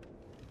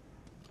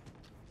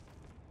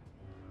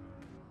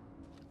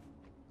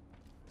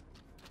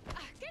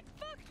 Get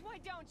fucked, why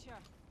don't you?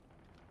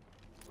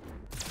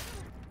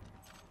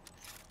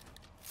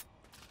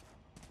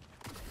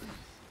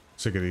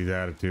 Sick of these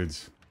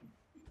attitudes.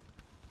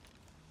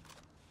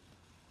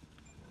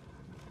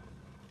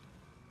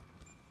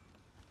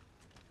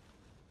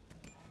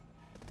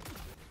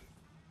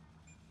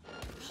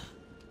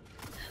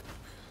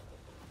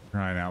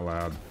 Crying out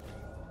loud. Is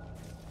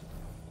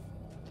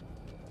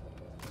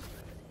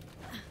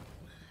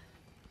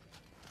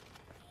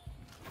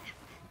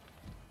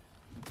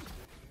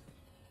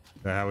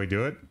that how we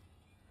do it?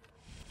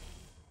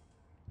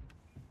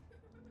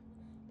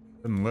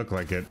 Doesn't look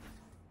like it.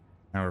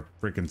 Now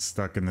we're freaking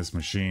stuck in this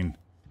machine.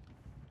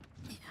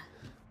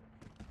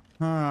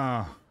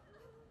 Ah.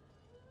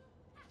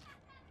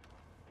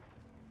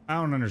 I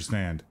don't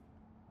understand.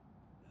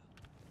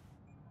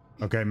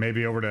 Okay,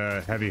 maybe over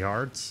to Heavy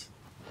Hearts.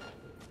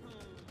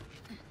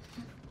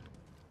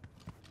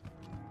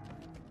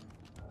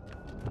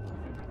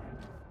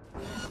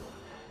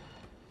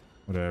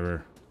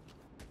 Whatever.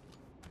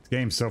 This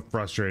game's so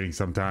frustrating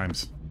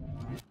sometimes.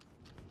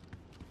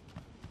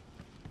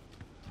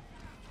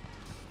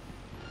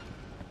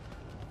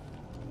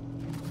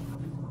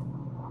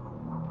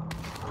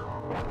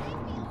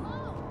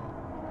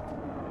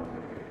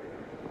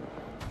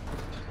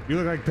 You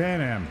look like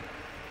Pan Am.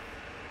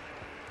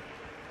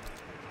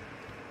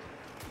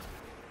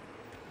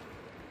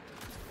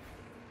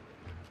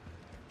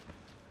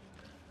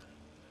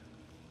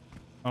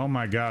 Oh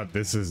my god,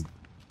 this is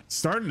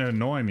starting to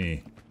annoy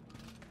me.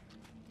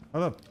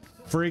 How the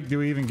freak do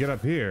we even get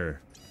up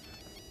here?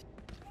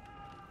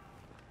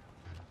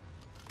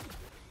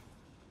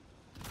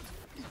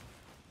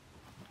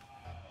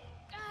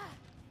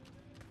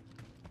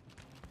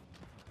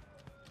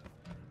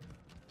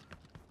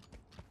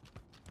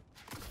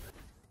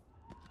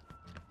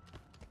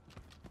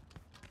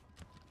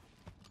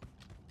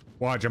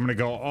 Watch, I'm gonna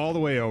go all the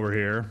way over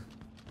here.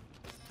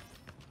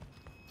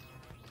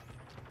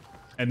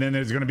 And then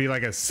there's gonna be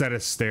like a set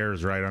of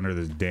stairs right under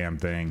this damn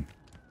thing.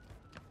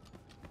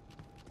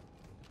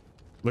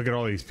 Look at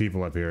all these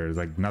people up here. There's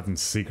like nothing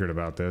secret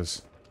about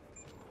this.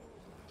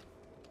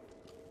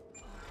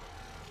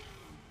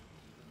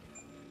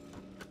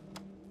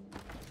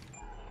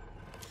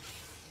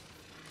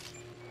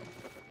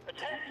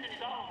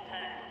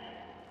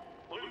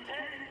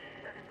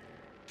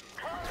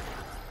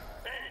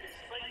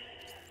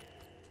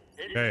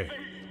 Hey,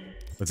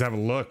 let's have a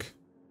look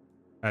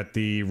at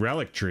the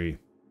relic tree.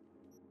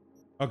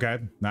 Okay,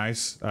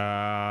 nice.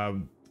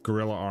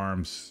 Gorilla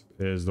Arms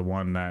is the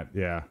one that,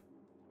 yeah.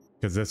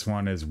 Because this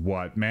one is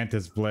what?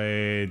 Mantis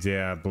Blades,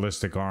 yeah,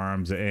 Ballistic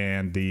Arms,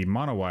 and the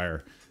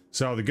Monowire.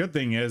 So the good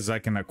thing is I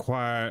can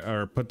acquire,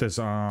 or put this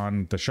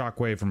on the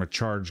Shockwave from a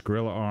charged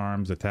Gorilla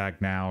Arms.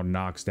 Attack now,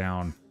 knocks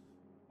down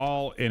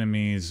all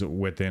enemies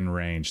within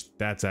range.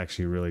 That's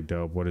actually really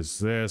dope. What is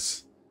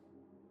this?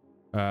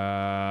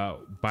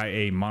 By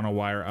a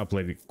Monowire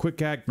uplated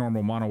quick act.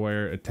 Normal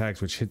Monowire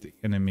attacks which hit the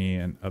enemy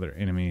and other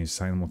enemies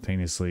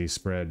simultaneously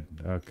spread.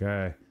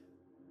 Okay.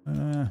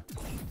 This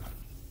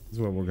is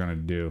what we're gonna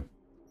do.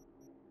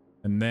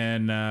 And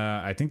then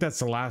I think that's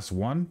the last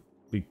one,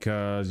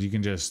 because you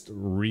can just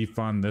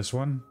refund this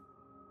one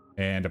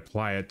and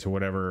apply it to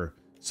whatever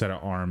set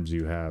of arms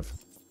you have.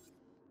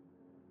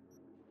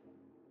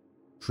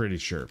 Pretty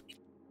sure.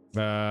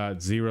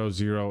 0,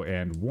 0,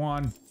 and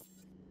 1.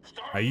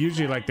 I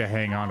usually like to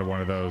hang on to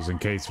one of those in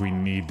case we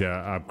need to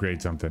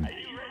upgrade something.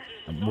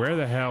 Where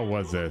the hell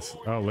was this?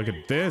 Oh, look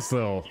at this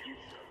little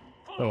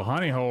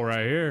honey hole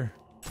right here.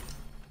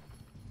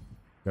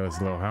 Got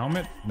this little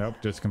helmet. Nope,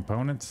 just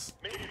components.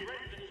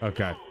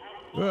 Okay.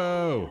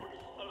 Whoa.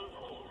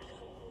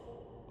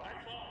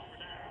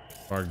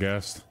 Our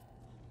guest.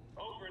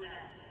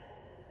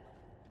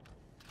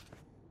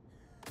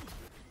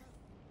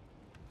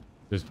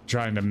 Just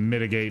trying to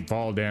mitigate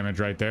fall damage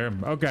right there.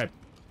 Okay.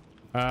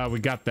 We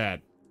got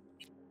that.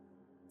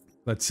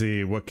 Let's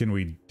see, what can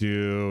we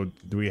do?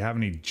 Do we have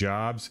any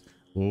jobs?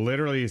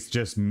 Literally, it's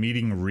just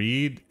meeting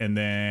Reed, and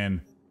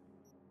then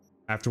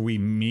after we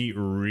meet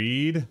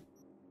Reed,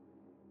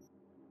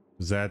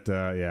 is that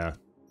yeah.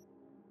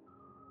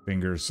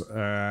 Fingers.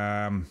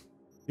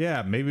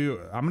 Yeah, maybe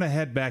I'm gonna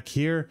head back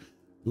here.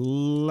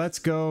 let's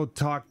go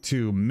talk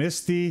to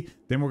Misty.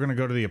 Then we're going to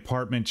go to the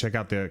apartment, check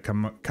out the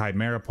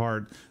Chimera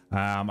part.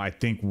 I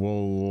think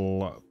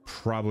we'll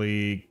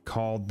probably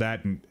call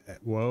that.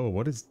 Whoa,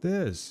 what is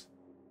this?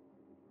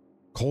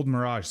 Cold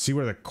Mirage. See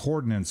where the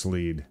coordinates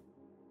lead.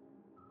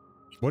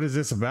 What is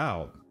this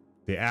about?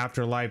 The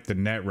afterlife, the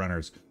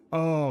Netrunners.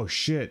 Oh,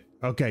 shit.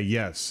 Okay,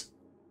 yes.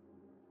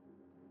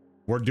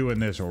 We're doing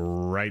this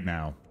right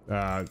now.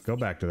 Go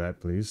back to that,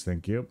 please.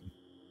 Thank you.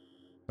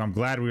 I'm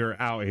glad we were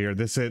out here.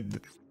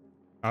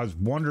 I was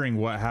wondering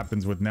what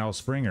happens with Nele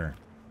Springer.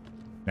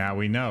 Now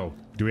we know.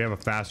 Do we have a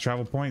fast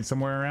travel point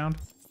somewhere around?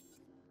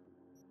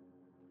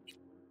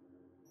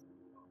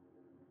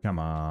 Come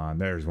on,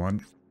 there's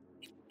one.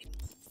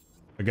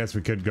 I guess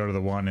we could go to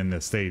the one in the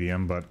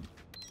stadium, but...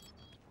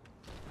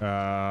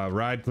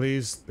 ride,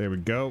 please. There we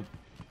go.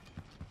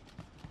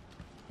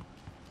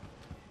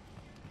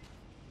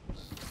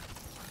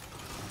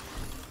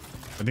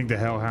 I think the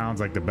Hellhound's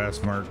like the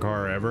best merc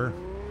car ever.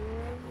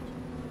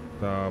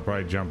 So I'll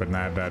probably jump in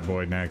that bad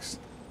boy next.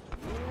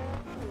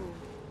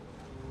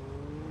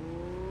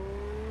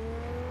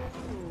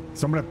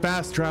 So I'm gonna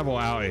fast travel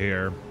out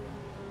here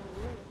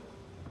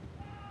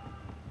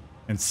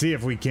and see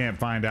if we can't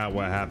find out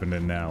what happened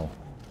in Nele.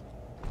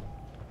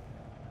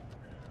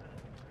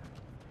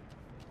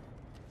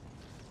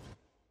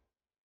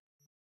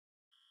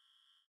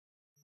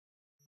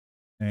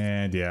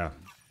 And yeah,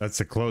 that's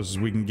the closest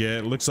we can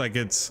get. Looks like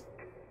it's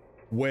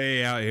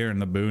way out here in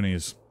the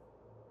boonies.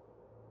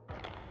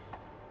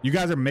 You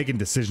guys are making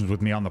decisions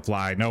with me on the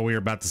fly. No, we were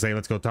about to say,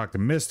 let's go talk to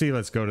Misty.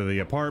 Let's go to the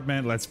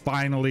apartment. Let's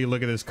finally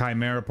look at this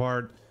Chimera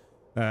part.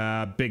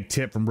 Big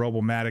tip from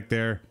Robomatic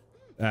there.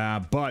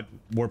 But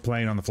we're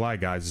playing on the fly,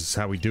 guys. This is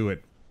how we do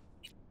it.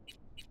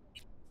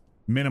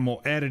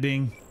 Minimal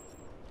editing.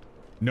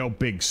 No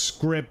big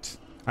script.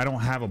 I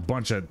don't have a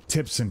bunch of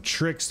tips and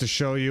tricks to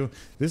show you.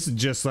 This is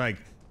just like,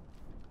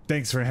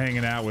 thanks for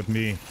hanging out with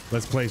me.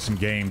 Let's play some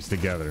games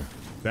together.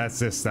 That's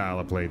this style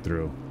of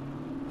playthrough.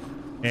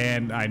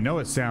 And I know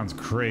it sounds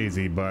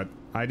crazy, but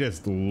I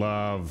just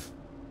love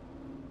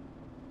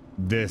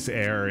this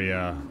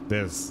area.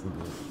 This,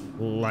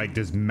 like,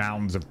 just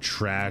mountains of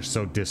trash,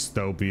 so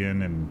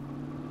dystopian, and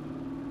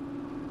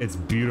it's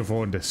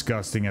beautiful and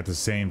disgusting at the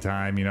same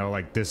time. You know,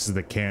 like, this is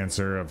the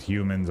cancer of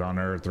humans on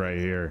Earth right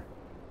here.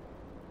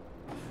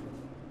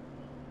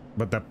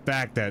 But the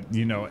fact that,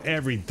 you know,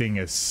 everything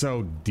is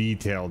so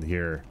detailed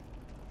here.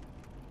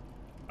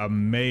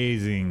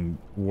 Amazing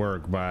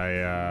work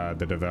by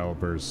the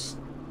developers.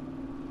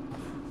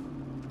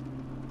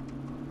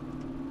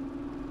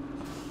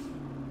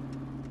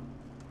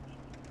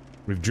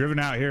 We've driven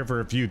out here for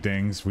a few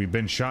things. We've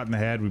been shot in the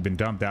head. We've been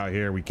dumped out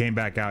here. We came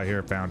back out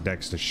here, found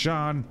Dexter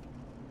Sean.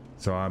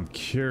 So I'm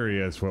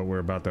curious what we're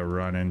about to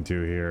run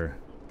into here.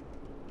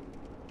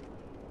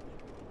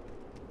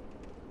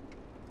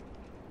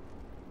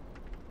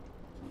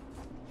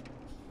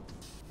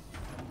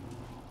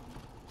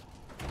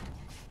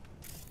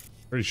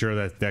 Pretty sure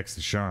that's Dexter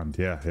Sean.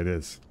 Yeah, it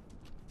is.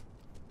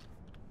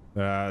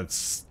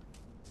 It's...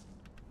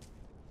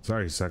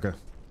 Sorry, sucker.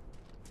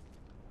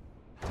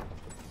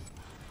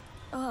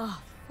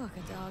 Oh, fuck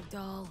a dog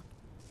doll.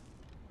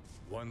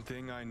 One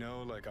thing I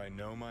know like I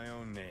know my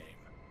own name.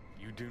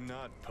 You do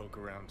not poke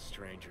around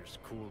strangers'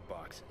 cool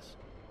boxes.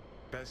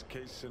 Best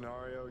case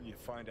scenario, you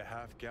find a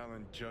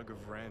half-gallon jug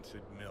of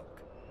rancid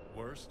milk.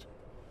 Worst?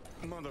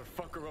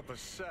 Motherfucker up a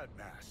sad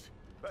mass.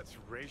 That's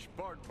Rache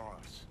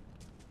Bartmoss.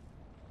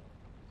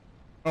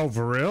 Oh,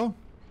 for real?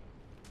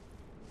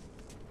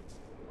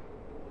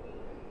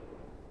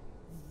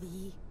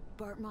 The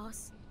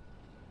Bartmoss?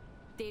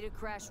 Data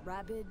crash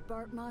rabid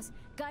Bartmoss?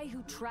 Guy who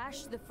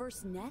trashed the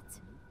first net?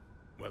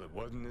 Well, it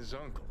wasn't his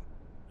uncle.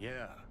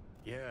 Yeah,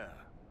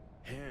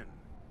 him.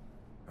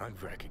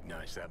 I'd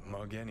recognize that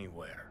mug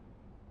anywhere.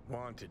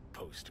 Wanted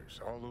posters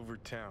all over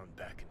town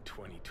back in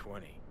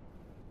 2020.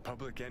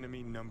 Public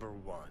enemy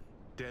 #1,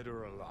 dead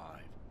or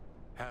alive.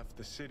 Half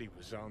the city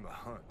was on the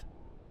hunt.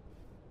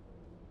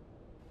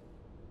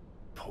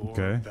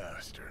 Poor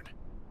bastard.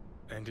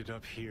 Ended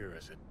up here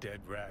as a dead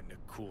rat in a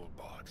cool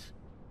box.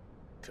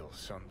 Till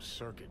some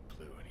circuit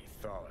blew and he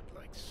thawed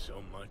like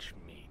so much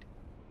meat.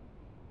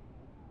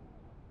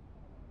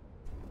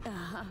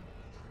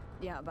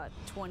 Yeah, about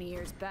 20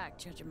 years back,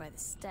 judging by the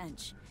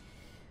stench.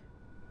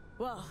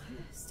 Well,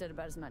 stood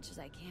about as much as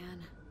I can.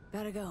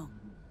 Gotta go.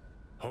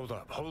 Hold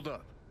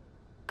up.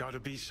 Gotta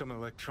be some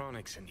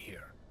electronics in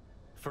here.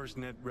 First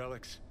net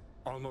relics,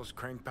 almost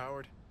crank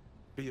powered.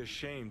 Be a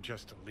shame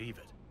just to leave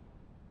it.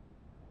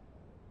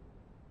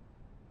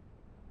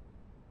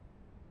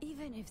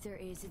 Even if there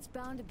is, it's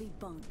bound to be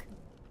bunk.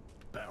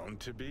 Bound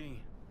to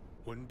be?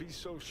 Wouldn't be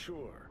so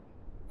sure.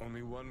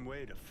 Only one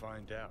way to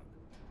find out.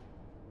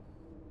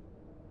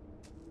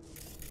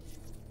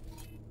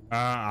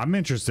 I'm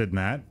interested in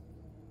that.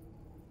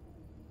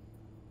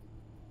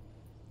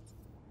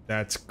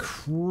 That's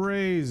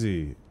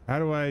crazy. How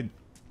do I...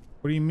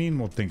 What do you mean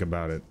we'll think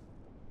about it?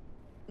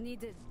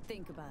 Need to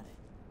think about it.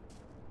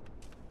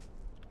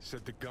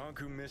 Said the gonk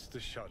who missed the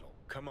shuttle.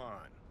 Come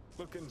on,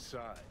 look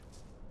inside.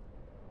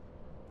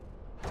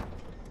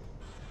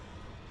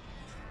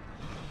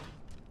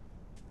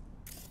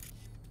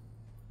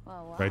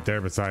 Wow, Right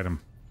there beside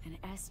him. An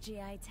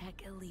SGI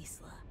Tech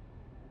Elisla.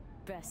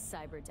 Best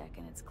cyber tech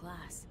in its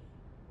class.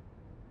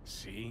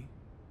 See?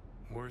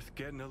 Worth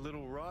getting a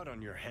little rot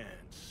on your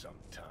hands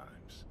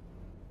sometimes.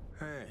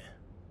 Hey,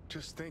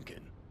 just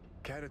thinking.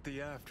 Cat at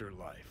the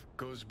Afterlife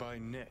goes by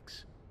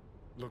Nix.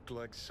 Looked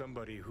like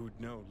somebody who'd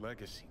know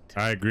Legacy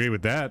Tech. I agree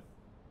with that.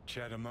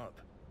 Chat him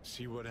up.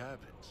 See what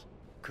happens.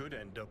 Could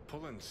end up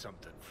pulling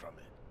something from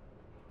it.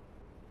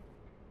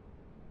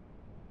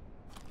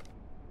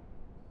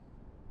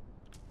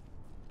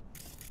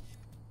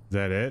 Is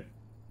that it?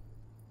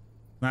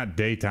 Not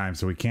daytime,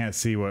 so we can't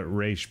see what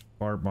Rache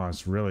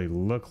Bartmoss really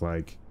look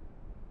like.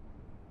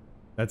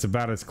 That's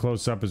about as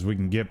close up as we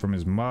can get from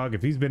his mug.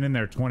 If he's been in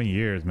there 20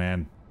 years,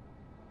 man,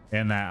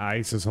 and that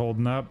ice is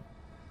holding up,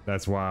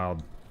 that's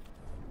wild.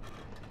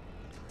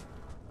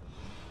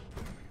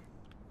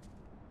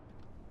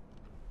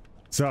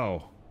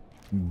 So,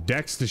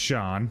 Dex to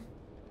Sean.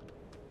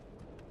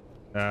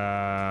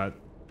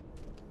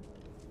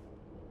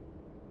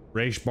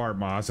 Rache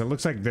Bartmoss. It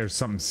looks like there's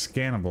something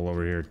scannable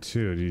over here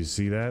too. Do you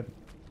see that?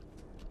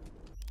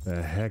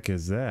 The heck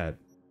is that?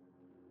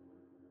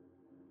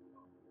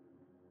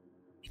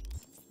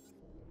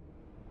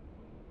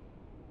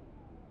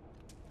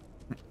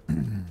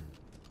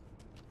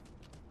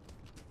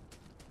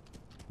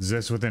 Is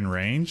this within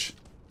range?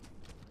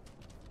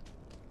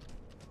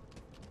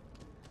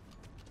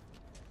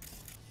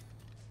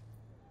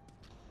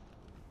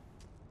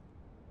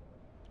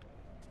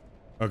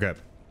 Okay.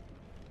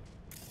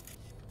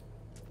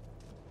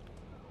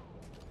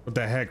 What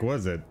the heck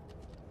was it?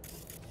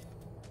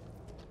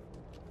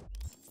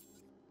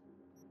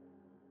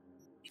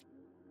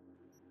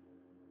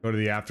 Go to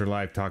the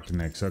afterlife, talk to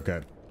Nix. Okay.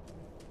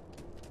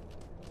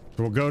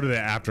 So we'll go to the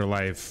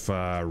afterlife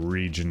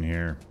region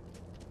here.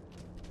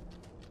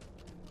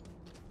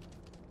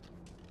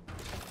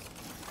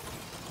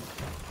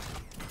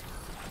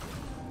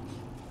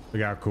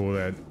 Look how cool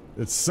that.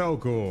 It's so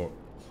cool.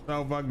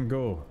 So fucking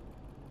cool.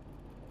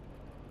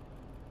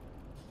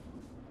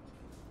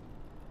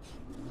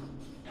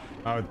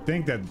 I would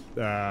think that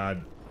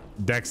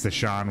Dex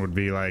Deshawn would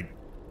be like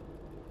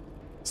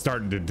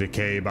starting to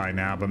decay by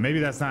now, but maybe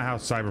that's not how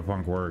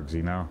Cyberpunk works,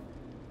 you know?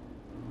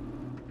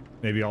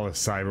 Maybe all the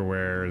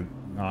cyberware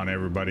on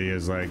everybody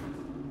is like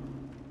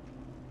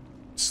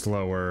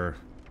slower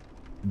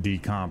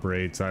decomp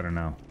rates. I don't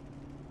know.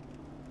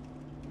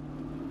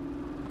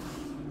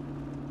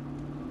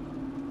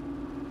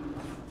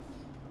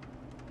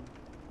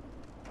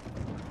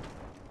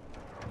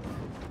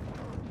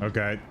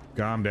 Okay,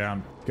 calm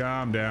down.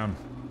 Calm down.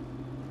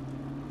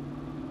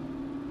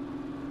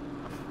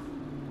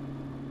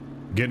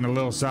 Getting a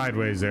little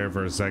sideways there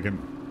for a second.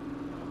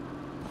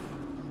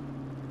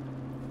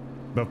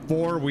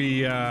 Before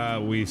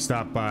we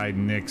stop by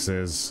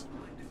Nix's,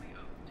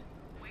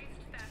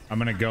 I'm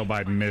gonna go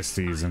by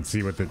Misty's and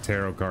see what the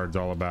tarot card's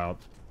all about.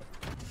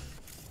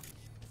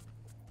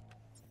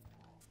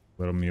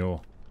 Little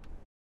mule.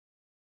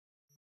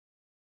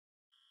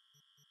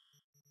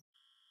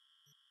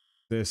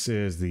 This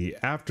is the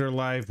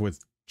afterlife, which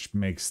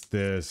makes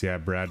this, yeah,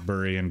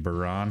 Bradbury and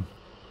Buran.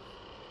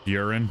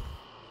 Buren.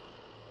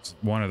 It's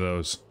one of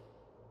those.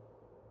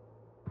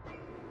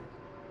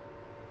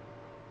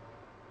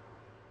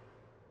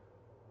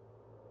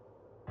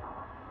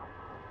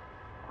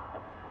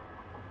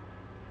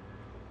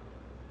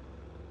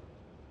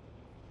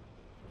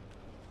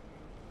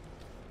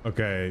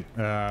 Okay,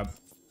 I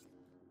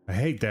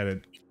hate that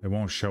it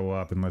won't show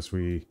up unless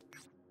we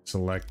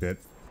select it.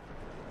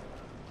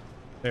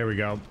 There we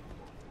go.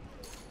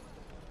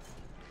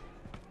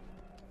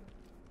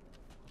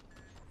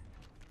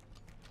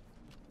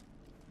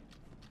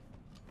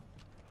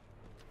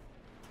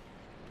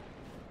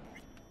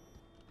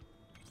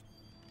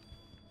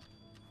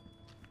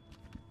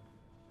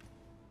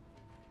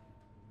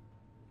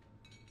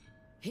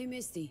 Hey,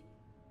 Misty.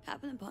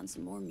 Happened upon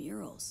some more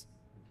murals.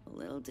 A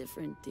little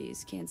different,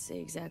 these. Can't say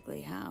exactly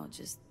how,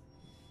 just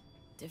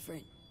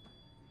different.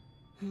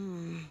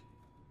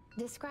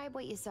 Describe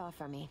what you saw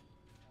for me.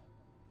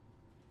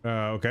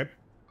 Okay.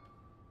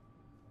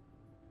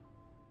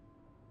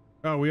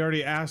 Oh, we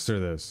already asked her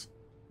this.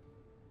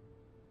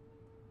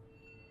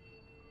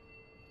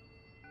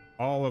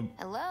 All of...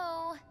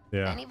 Hello?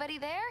 Yeah. Anybody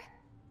there?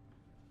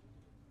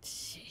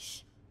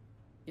 Sheesh.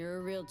 You're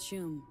a real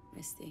chum,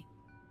 Misty.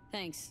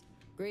 Thanks.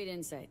 Great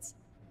insights.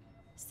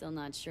 Still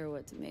not sure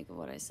what to make of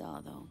what I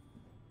saw, though.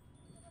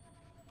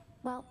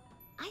 Well,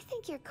 I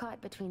think you're caught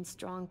between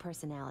strong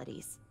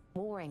personalities.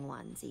 Warring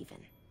ones, even.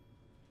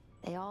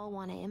 They all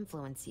want to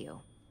influence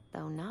you,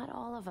 though not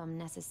all of them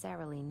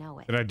necessarily know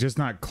it. Did I just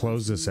not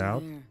close this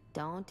out?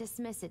 Don't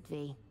dismiss it,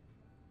 V.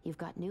 You've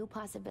got new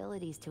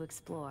possibilities to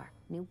explore,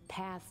 new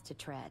paths to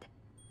tread.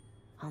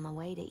 On the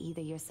way to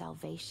either your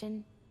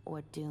salvation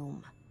or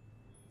doom.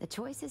 The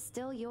choice is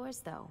still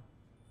yours, though.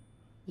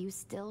 You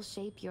still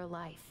shape your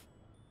life,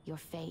 your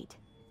fate.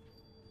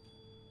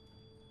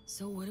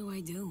 So what do I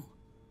do?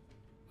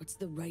 What's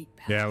the right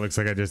path? Yeah, it looks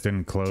like I just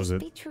didn't close Just it.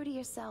 be true to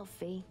yourself,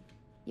 V.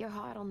 Your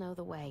heart will know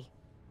the way.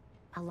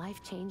 A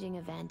life-changing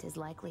event is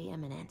likely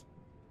imminent.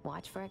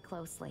 Watch for it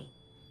closely.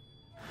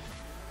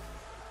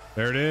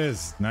 There it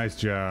is. Nice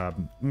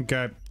job.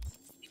 Okay.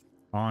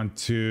 On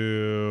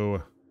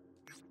to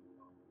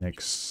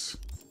Nyx.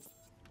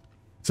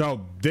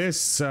 So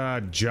this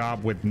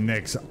job with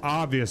Nyx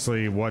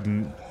obviously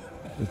wasn't.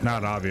 It's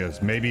not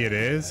obvious. Maybe it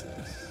is.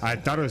 I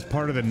thought it was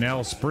part of the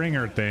Nele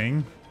Springer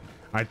thing.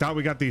 I thought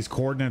we got these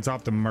coordinates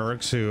off the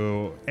mercs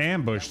who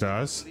ambushed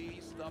us.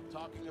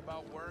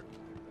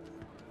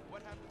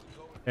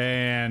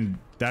 And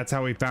that's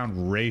how we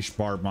found Rache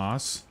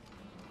Bartmoss.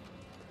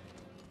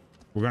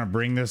 We're gonna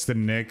bring this to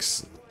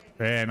Nyx.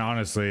 And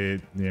honestly,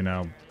 you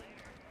know,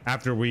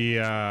 after we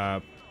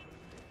I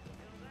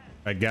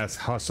guess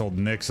hustled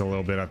Nyx a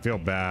little bit, I feel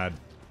bad.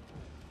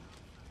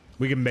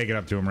 We can make it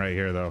up to him right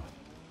here though.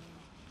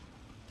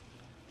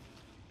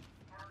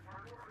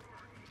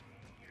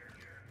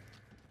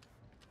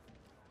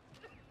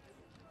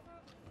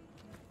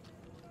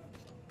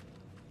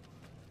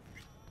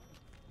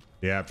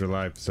 The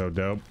afterlife, so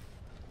dope.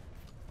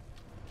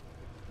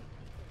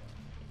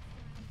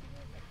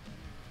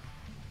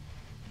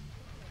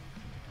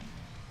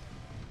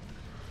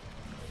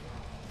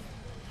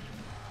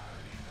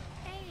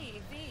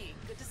 Hey, V,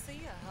 good to see you.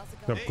 How's it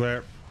What's going? up,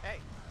 Claire? Hey,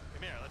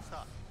 come here, let's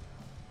talk.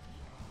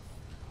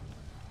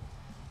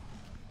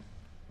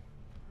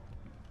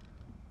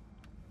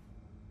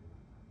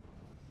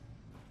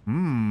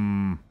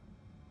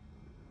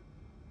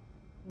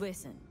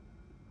 Listen,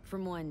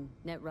 from one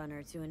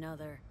netrunner to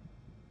another.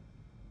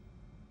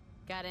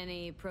 Got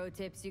any pro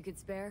tips you could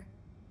spare?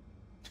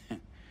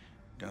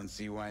 Don't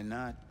see why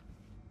not.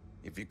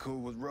 If you're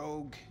cool with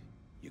Rogue,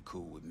 you're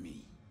cool with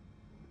me.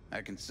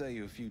 I can sell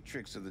you a few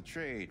tricks of the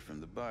trade from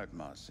the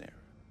Bartmoss era.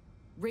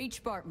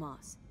 Rache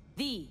Bartmoss.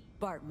 The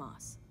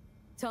Bartmoss.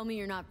 Tell me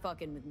you're not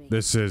fucking with me.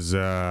 This is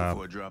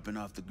Before dropping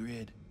off the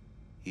grid,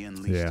 he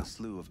unleashed Yeah. a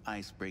slew of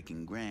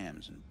ice-breaking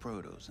grams and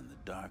protos in the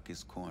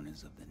darkest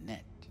corners of the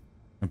net.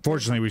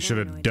 unfortunately we should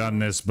have done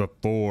this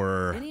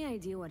before Any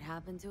idea what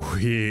happened to him?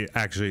 we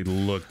actually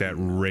looked at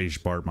Rache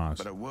Bartmoss.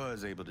 But I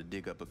was able to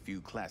dig up a few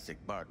classic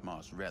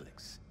Bartmoss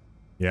relics.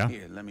 Yeah,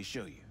 Here, let me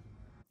show you.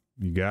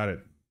 you got it.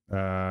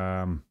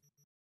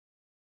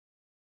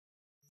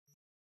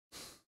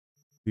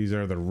 These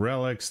are the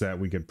relics that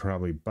we could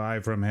probably buy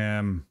from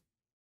him.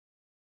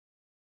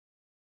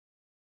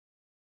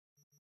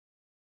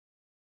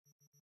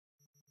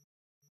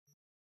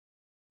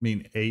 I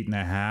mean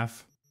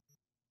 8.5.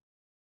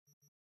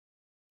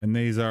 And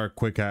these are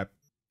quick app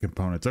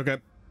components. Okay.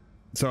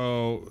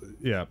 So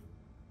yeah,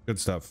 good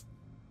stuff.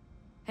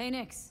 Hey,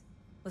 Nyx.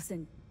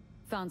 Listen,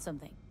 found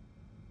something.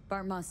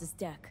 Bartmoss's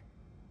deck.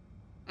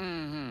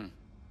 Mm-hmm.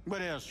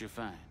 What else you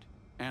find?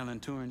 Alan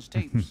Turing's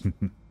tapes.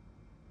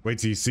 Wait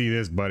till you see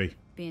this, buddy.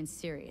 Being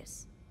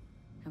serious.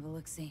 Have a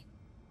look-see.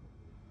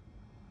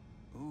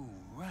 Ooh,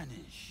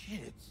 running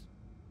shits.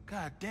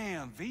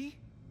 Goddamn, V.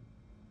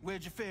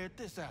 Where'd you ferret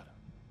this out of?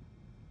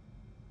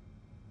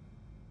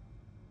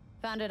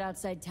 Found it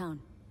outside town,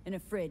 in a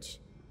fridge,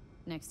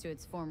 next to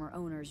its former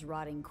owner's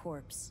rotting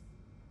corpse.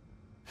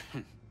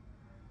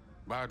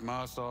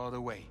 Bartmoss all the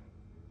way.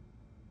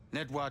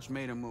 Netwatch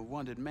made him a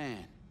wanted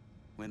man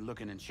when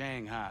looking in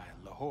Shanghai,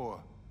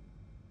 Lahore,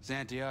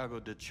 Santiago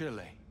de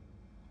Chile,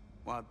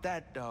 while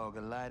that dog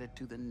alighted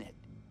to the net.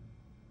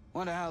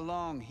 Wonder how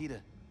long he'd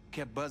have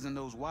kept buzzing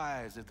those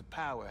wires if the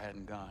power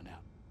hadn't gone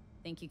out.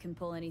 Think you can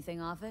pull anything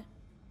off it?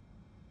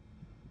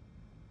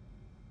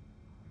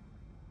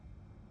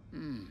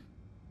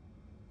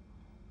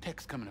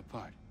 Text coming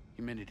apart.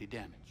 Humidity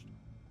damaged.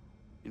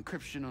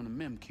 Encryption on the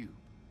mem cube.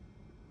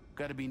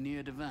 Gotta be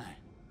near divine.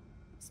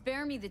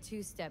 Spare me the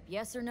two-step,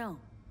 yes or no?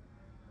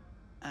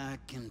 I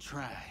can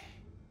try.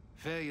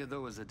 Failure,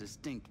 though, is a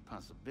distinct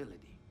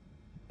possibility.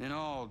 Then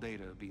all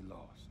data will be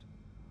lost.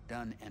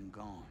 Done and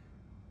gone.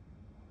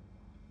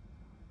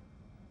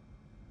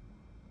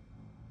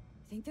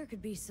 Think there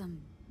could be some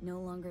no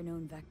longer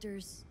known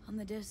vectors on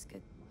the disk?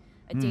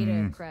 A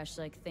data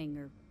crash-like thing,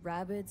 or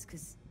rabbits?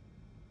 Because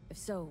if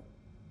so...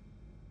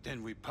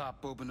 Then we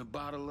pop open a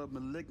bottle of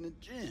malignant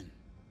gin.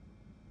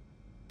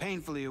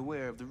 Painfully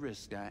aware of the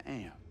risk I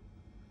am.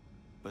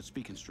 But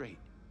speaking straight,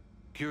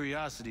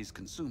 curiosity's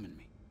consuming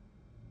me.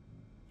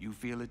 You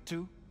feel it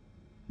too?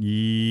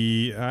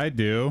 Yeah, I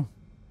do.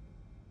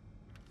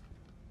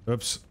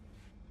 Oops.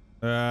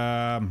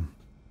 I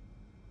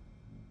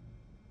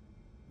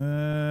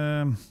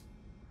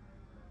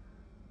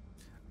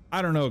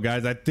don't know,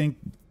 guys. I think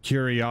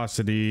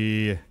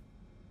curiosity.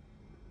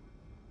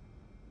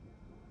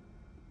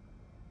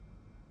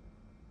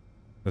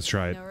 Let's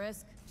try it. No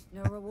risk,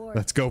 no reward.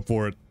 Let's go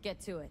for it. Get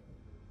to it.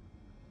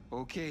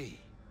 Okay.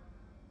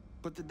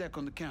 Put the deck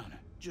on the counter.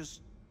 Just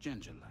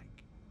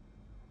ginger-like.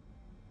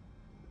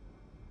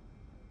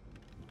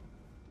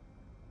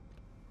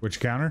 Which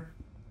counter?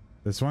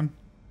 This one?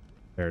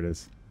 There it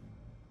is.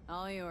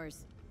 All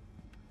yours.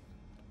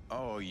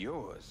 All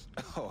yours.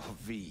 Oh,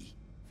 V.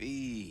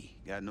 V.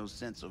 Got no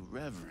sense of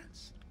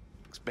reverence.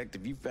 Expect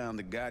if you found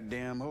the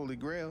goddamn Holy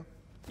Grail,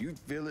 you'd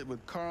fill it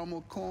with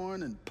caramel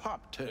corn and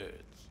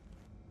Pop-Tarts.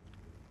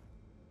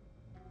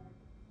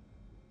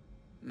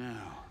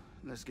 Now,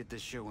 let's get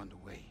this show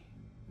underway.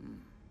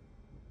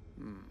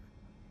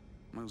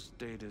 Most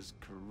data's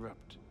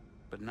corrupt,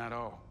 but not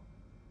all.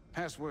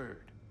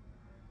 Password.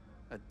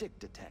 A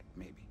dict attack,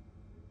 maybe.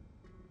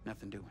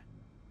 Nothing doing.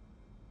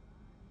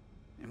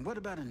 And what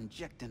about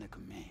injecting a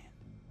command?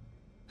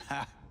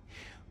 Ha!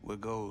 We're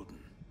golden.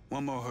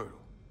 One more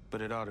hurdle,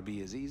 but it ought to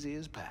be as easy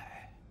as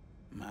pie.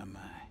 My.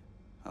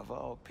 Of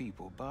all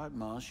people,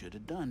 Bartmoss should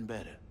have done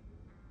better.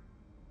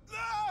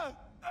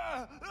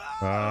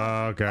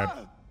 Okay.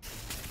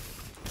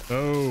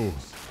 Oh.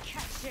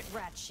 Cat shit,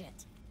 rat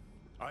shit.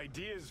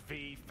 Ideas,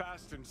 V.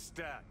 Fast and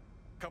stat.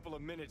 Couple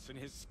of minutes and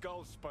his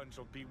skull sponge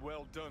will be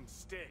well done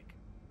steak.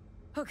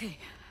 Okay,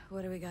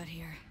 what do we got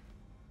here?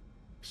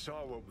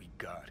 Saw what we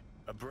got.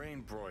 A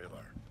brain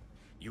broiler.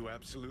 You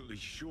absolutely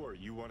sure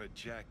you want to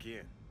jack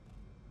in?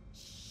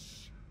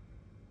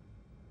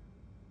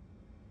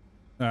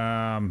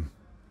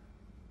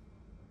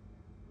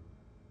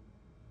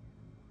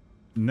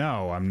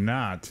 No, I'm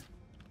not.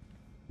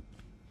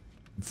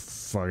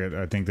 Fuck it.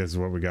 I think this is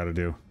what we got to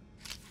do.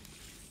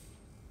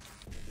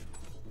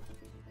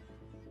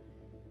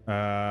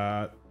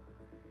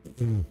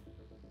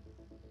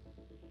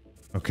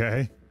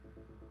 Okay.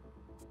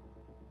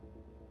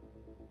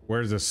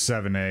 Where's the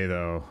 7A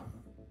though?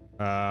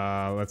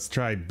 Let's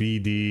try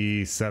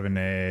BD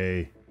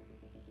 7A.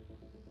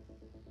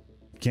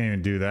 Can't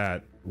even do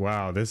that.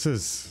 Wow, this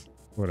is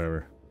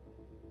whatever.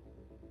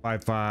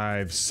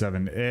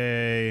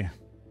 557A.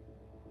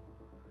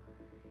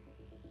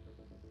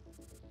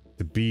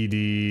 The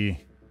BD.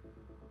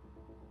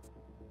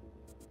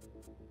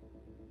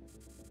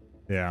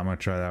 Yeah, I'm gonna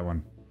try that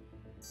one.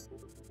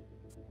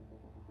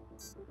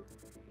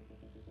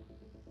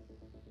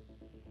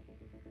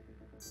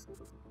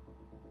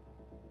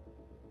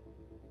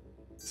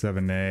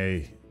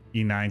 E7A,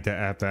 E9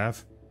 to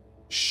FF.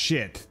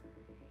 Shit.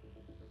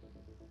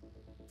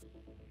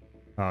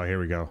 Oh,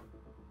 here we go.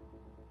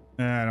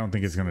 I don't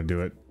think it's gonna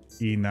do it.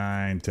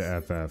 E9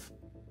 to FF.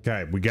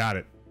 Okay, we got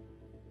it.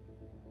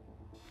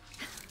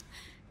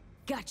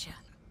 Gotcha.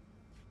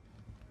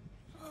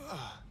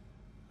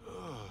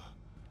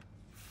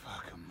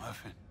 Fuck a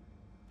muffin.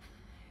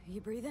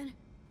 You breathing?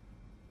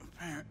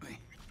 Apparently.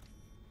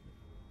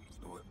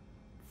 So it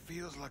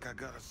feels like I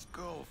got a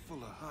skull full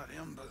of hot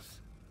embers.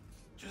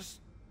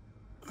 Just...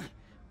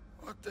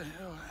 what the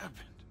hell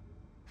happened?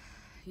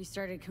 You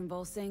started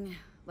convulsing,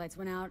 lights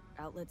went out,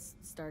 outlets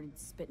started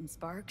spitting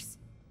sparks.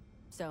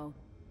 So,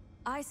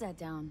 I sat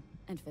down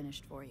and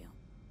finished for you.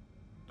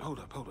 Hold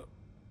up.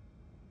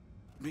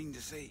 Mean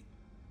to say,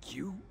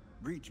 you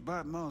reached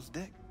Bartmoss'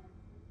 deck?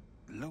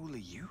 Lowly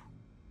you?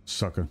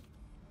 Sucker.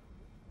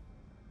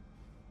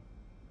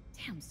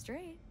 Damn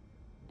straight.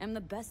 I'm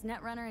the best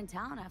netrunner in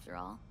town, after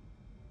all.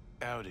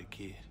 Doubt it,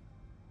 kid.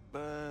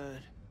 But...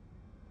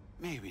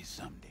 maybe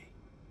someday.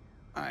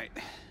 Alright.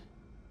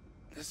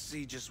 Let's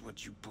see just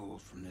what you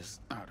pulled from this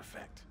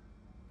artifact.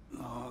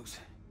 Logs,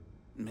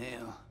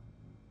 mail,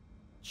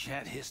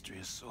 chat history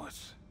of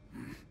sorts.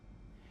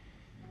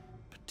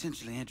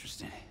 Potentially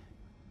interesting,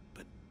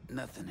 but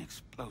nothing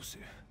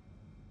explosive.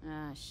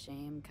 Ah,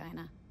 shame,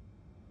 kinda.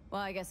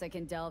 Well, I guess I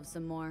can delve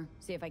some more,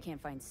 see if I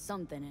can't find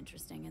something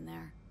interesting in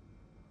there.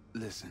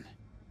 Listen.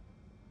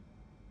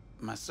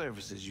 My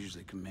services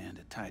usually command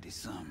a tidy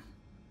sum,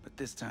 but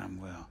this time,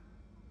 well,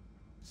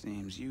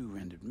 seems you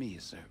rendered me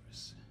a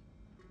service.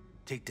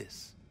 Take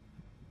this.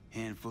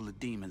 Handful of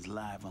demons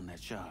live on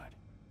that shard.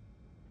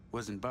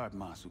 Wasn't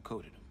Bartmoss who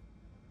coded them,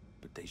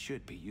 but they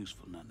should be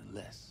useful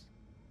nonetheless.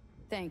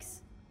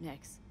 Thanks,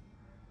 Nix.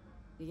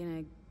 You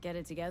gonna get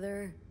it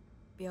together?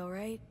 Be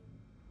alright?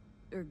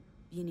 Or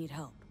you need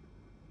help?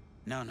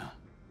 No.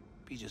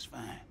 Be just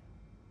fine.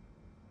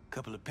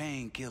 Couple of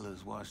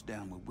painkillers washed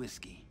down with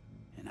whiskey,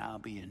 and I'll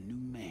be a new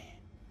man.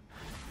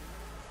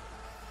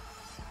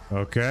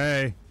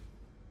 Okay.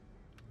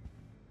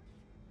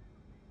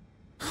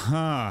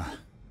 Huh.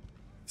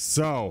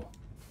 So,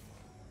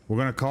 we're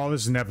gonna call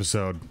this an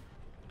episode.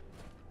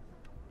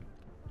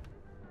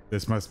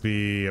 This must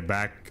be a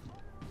back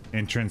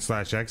entrance /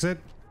 exit.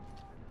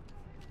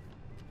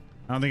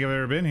 I don't think I've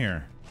ever been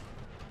here.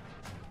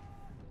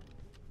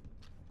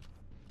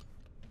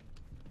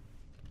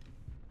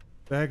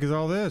 The heck is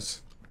all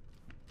this?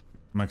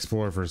 I'm gonna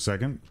explore for a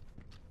second.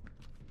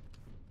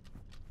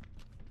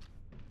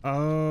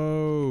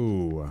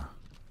 Oh.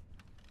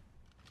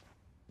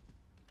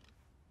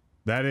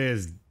 That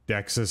is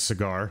Dex's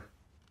cigar.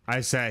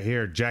 I sat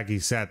here, Jackie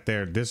sat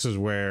there. This is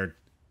where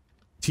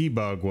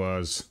T-Bug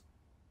was.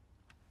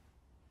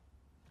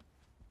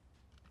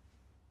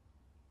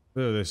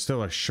 Oh, there's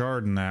still a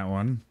shard in that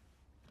one.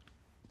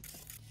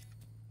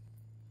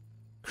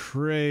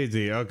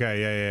 Crazy.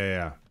 Okay,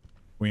 yeah.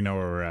 We know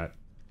where we're at.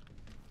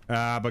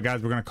 But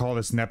guys, we're gonna call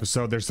this an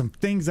episode. There's some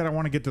things that I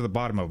want to get to the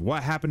bottom of.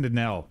 What happened to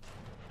Nele?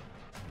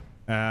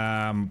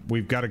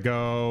 We've got to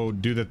go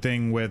do the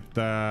thing with,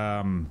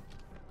 God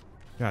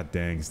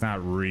dang, it's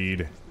not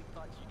Reed.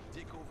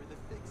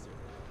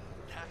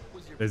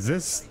 Is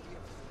this?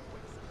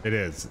 It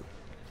is.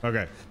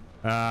 Okay.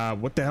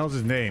 What the hell's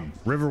his name?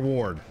 River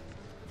Ward.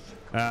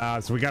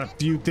 So we got a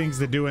few things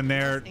to do in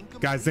there.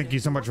 Guys, thank you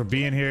so much for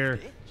being here.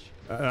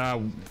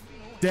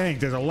 Dang,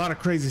 there's a lot of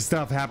crazy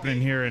stuff happening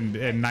here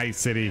in Night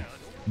City.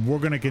 We're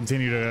gonna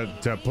continue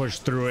to push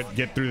through it,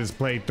 get through this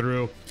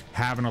playthrough,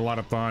 having a lot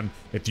of fun.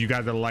 If you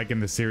guys are liking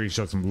the series,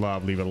 show some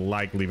love, leave a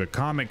like, leave a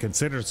comment,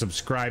 consider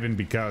subscribing,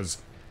 because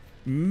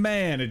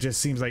man, it just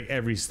seems like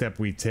every step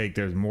we take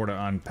there's more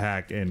to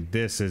unpack, and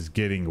this is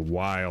getting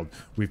wild.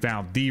 We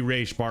found the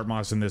Rache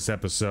Bartmoss in this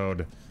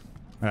episode.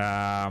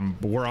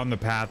 We're on the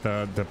path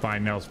to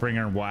find Nele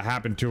Springer and what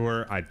happened to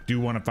her. I do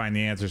want to find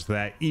the answers to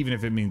that, even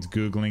if it means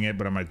googling it,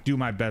 but I'm gonna do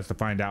my best to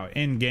find out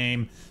in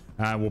game.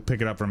 We'll pick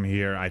it up from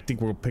here. I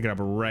think we'll pick it up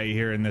right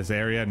here in this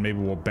area, and maybe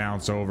we'll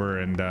bounce over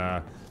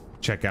and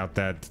check out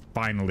that,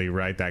 finally,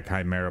 right, that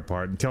Chimera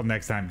part. Until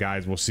next time,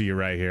 guys, we'll see you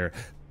right here.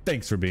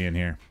 Thanks for being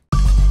here.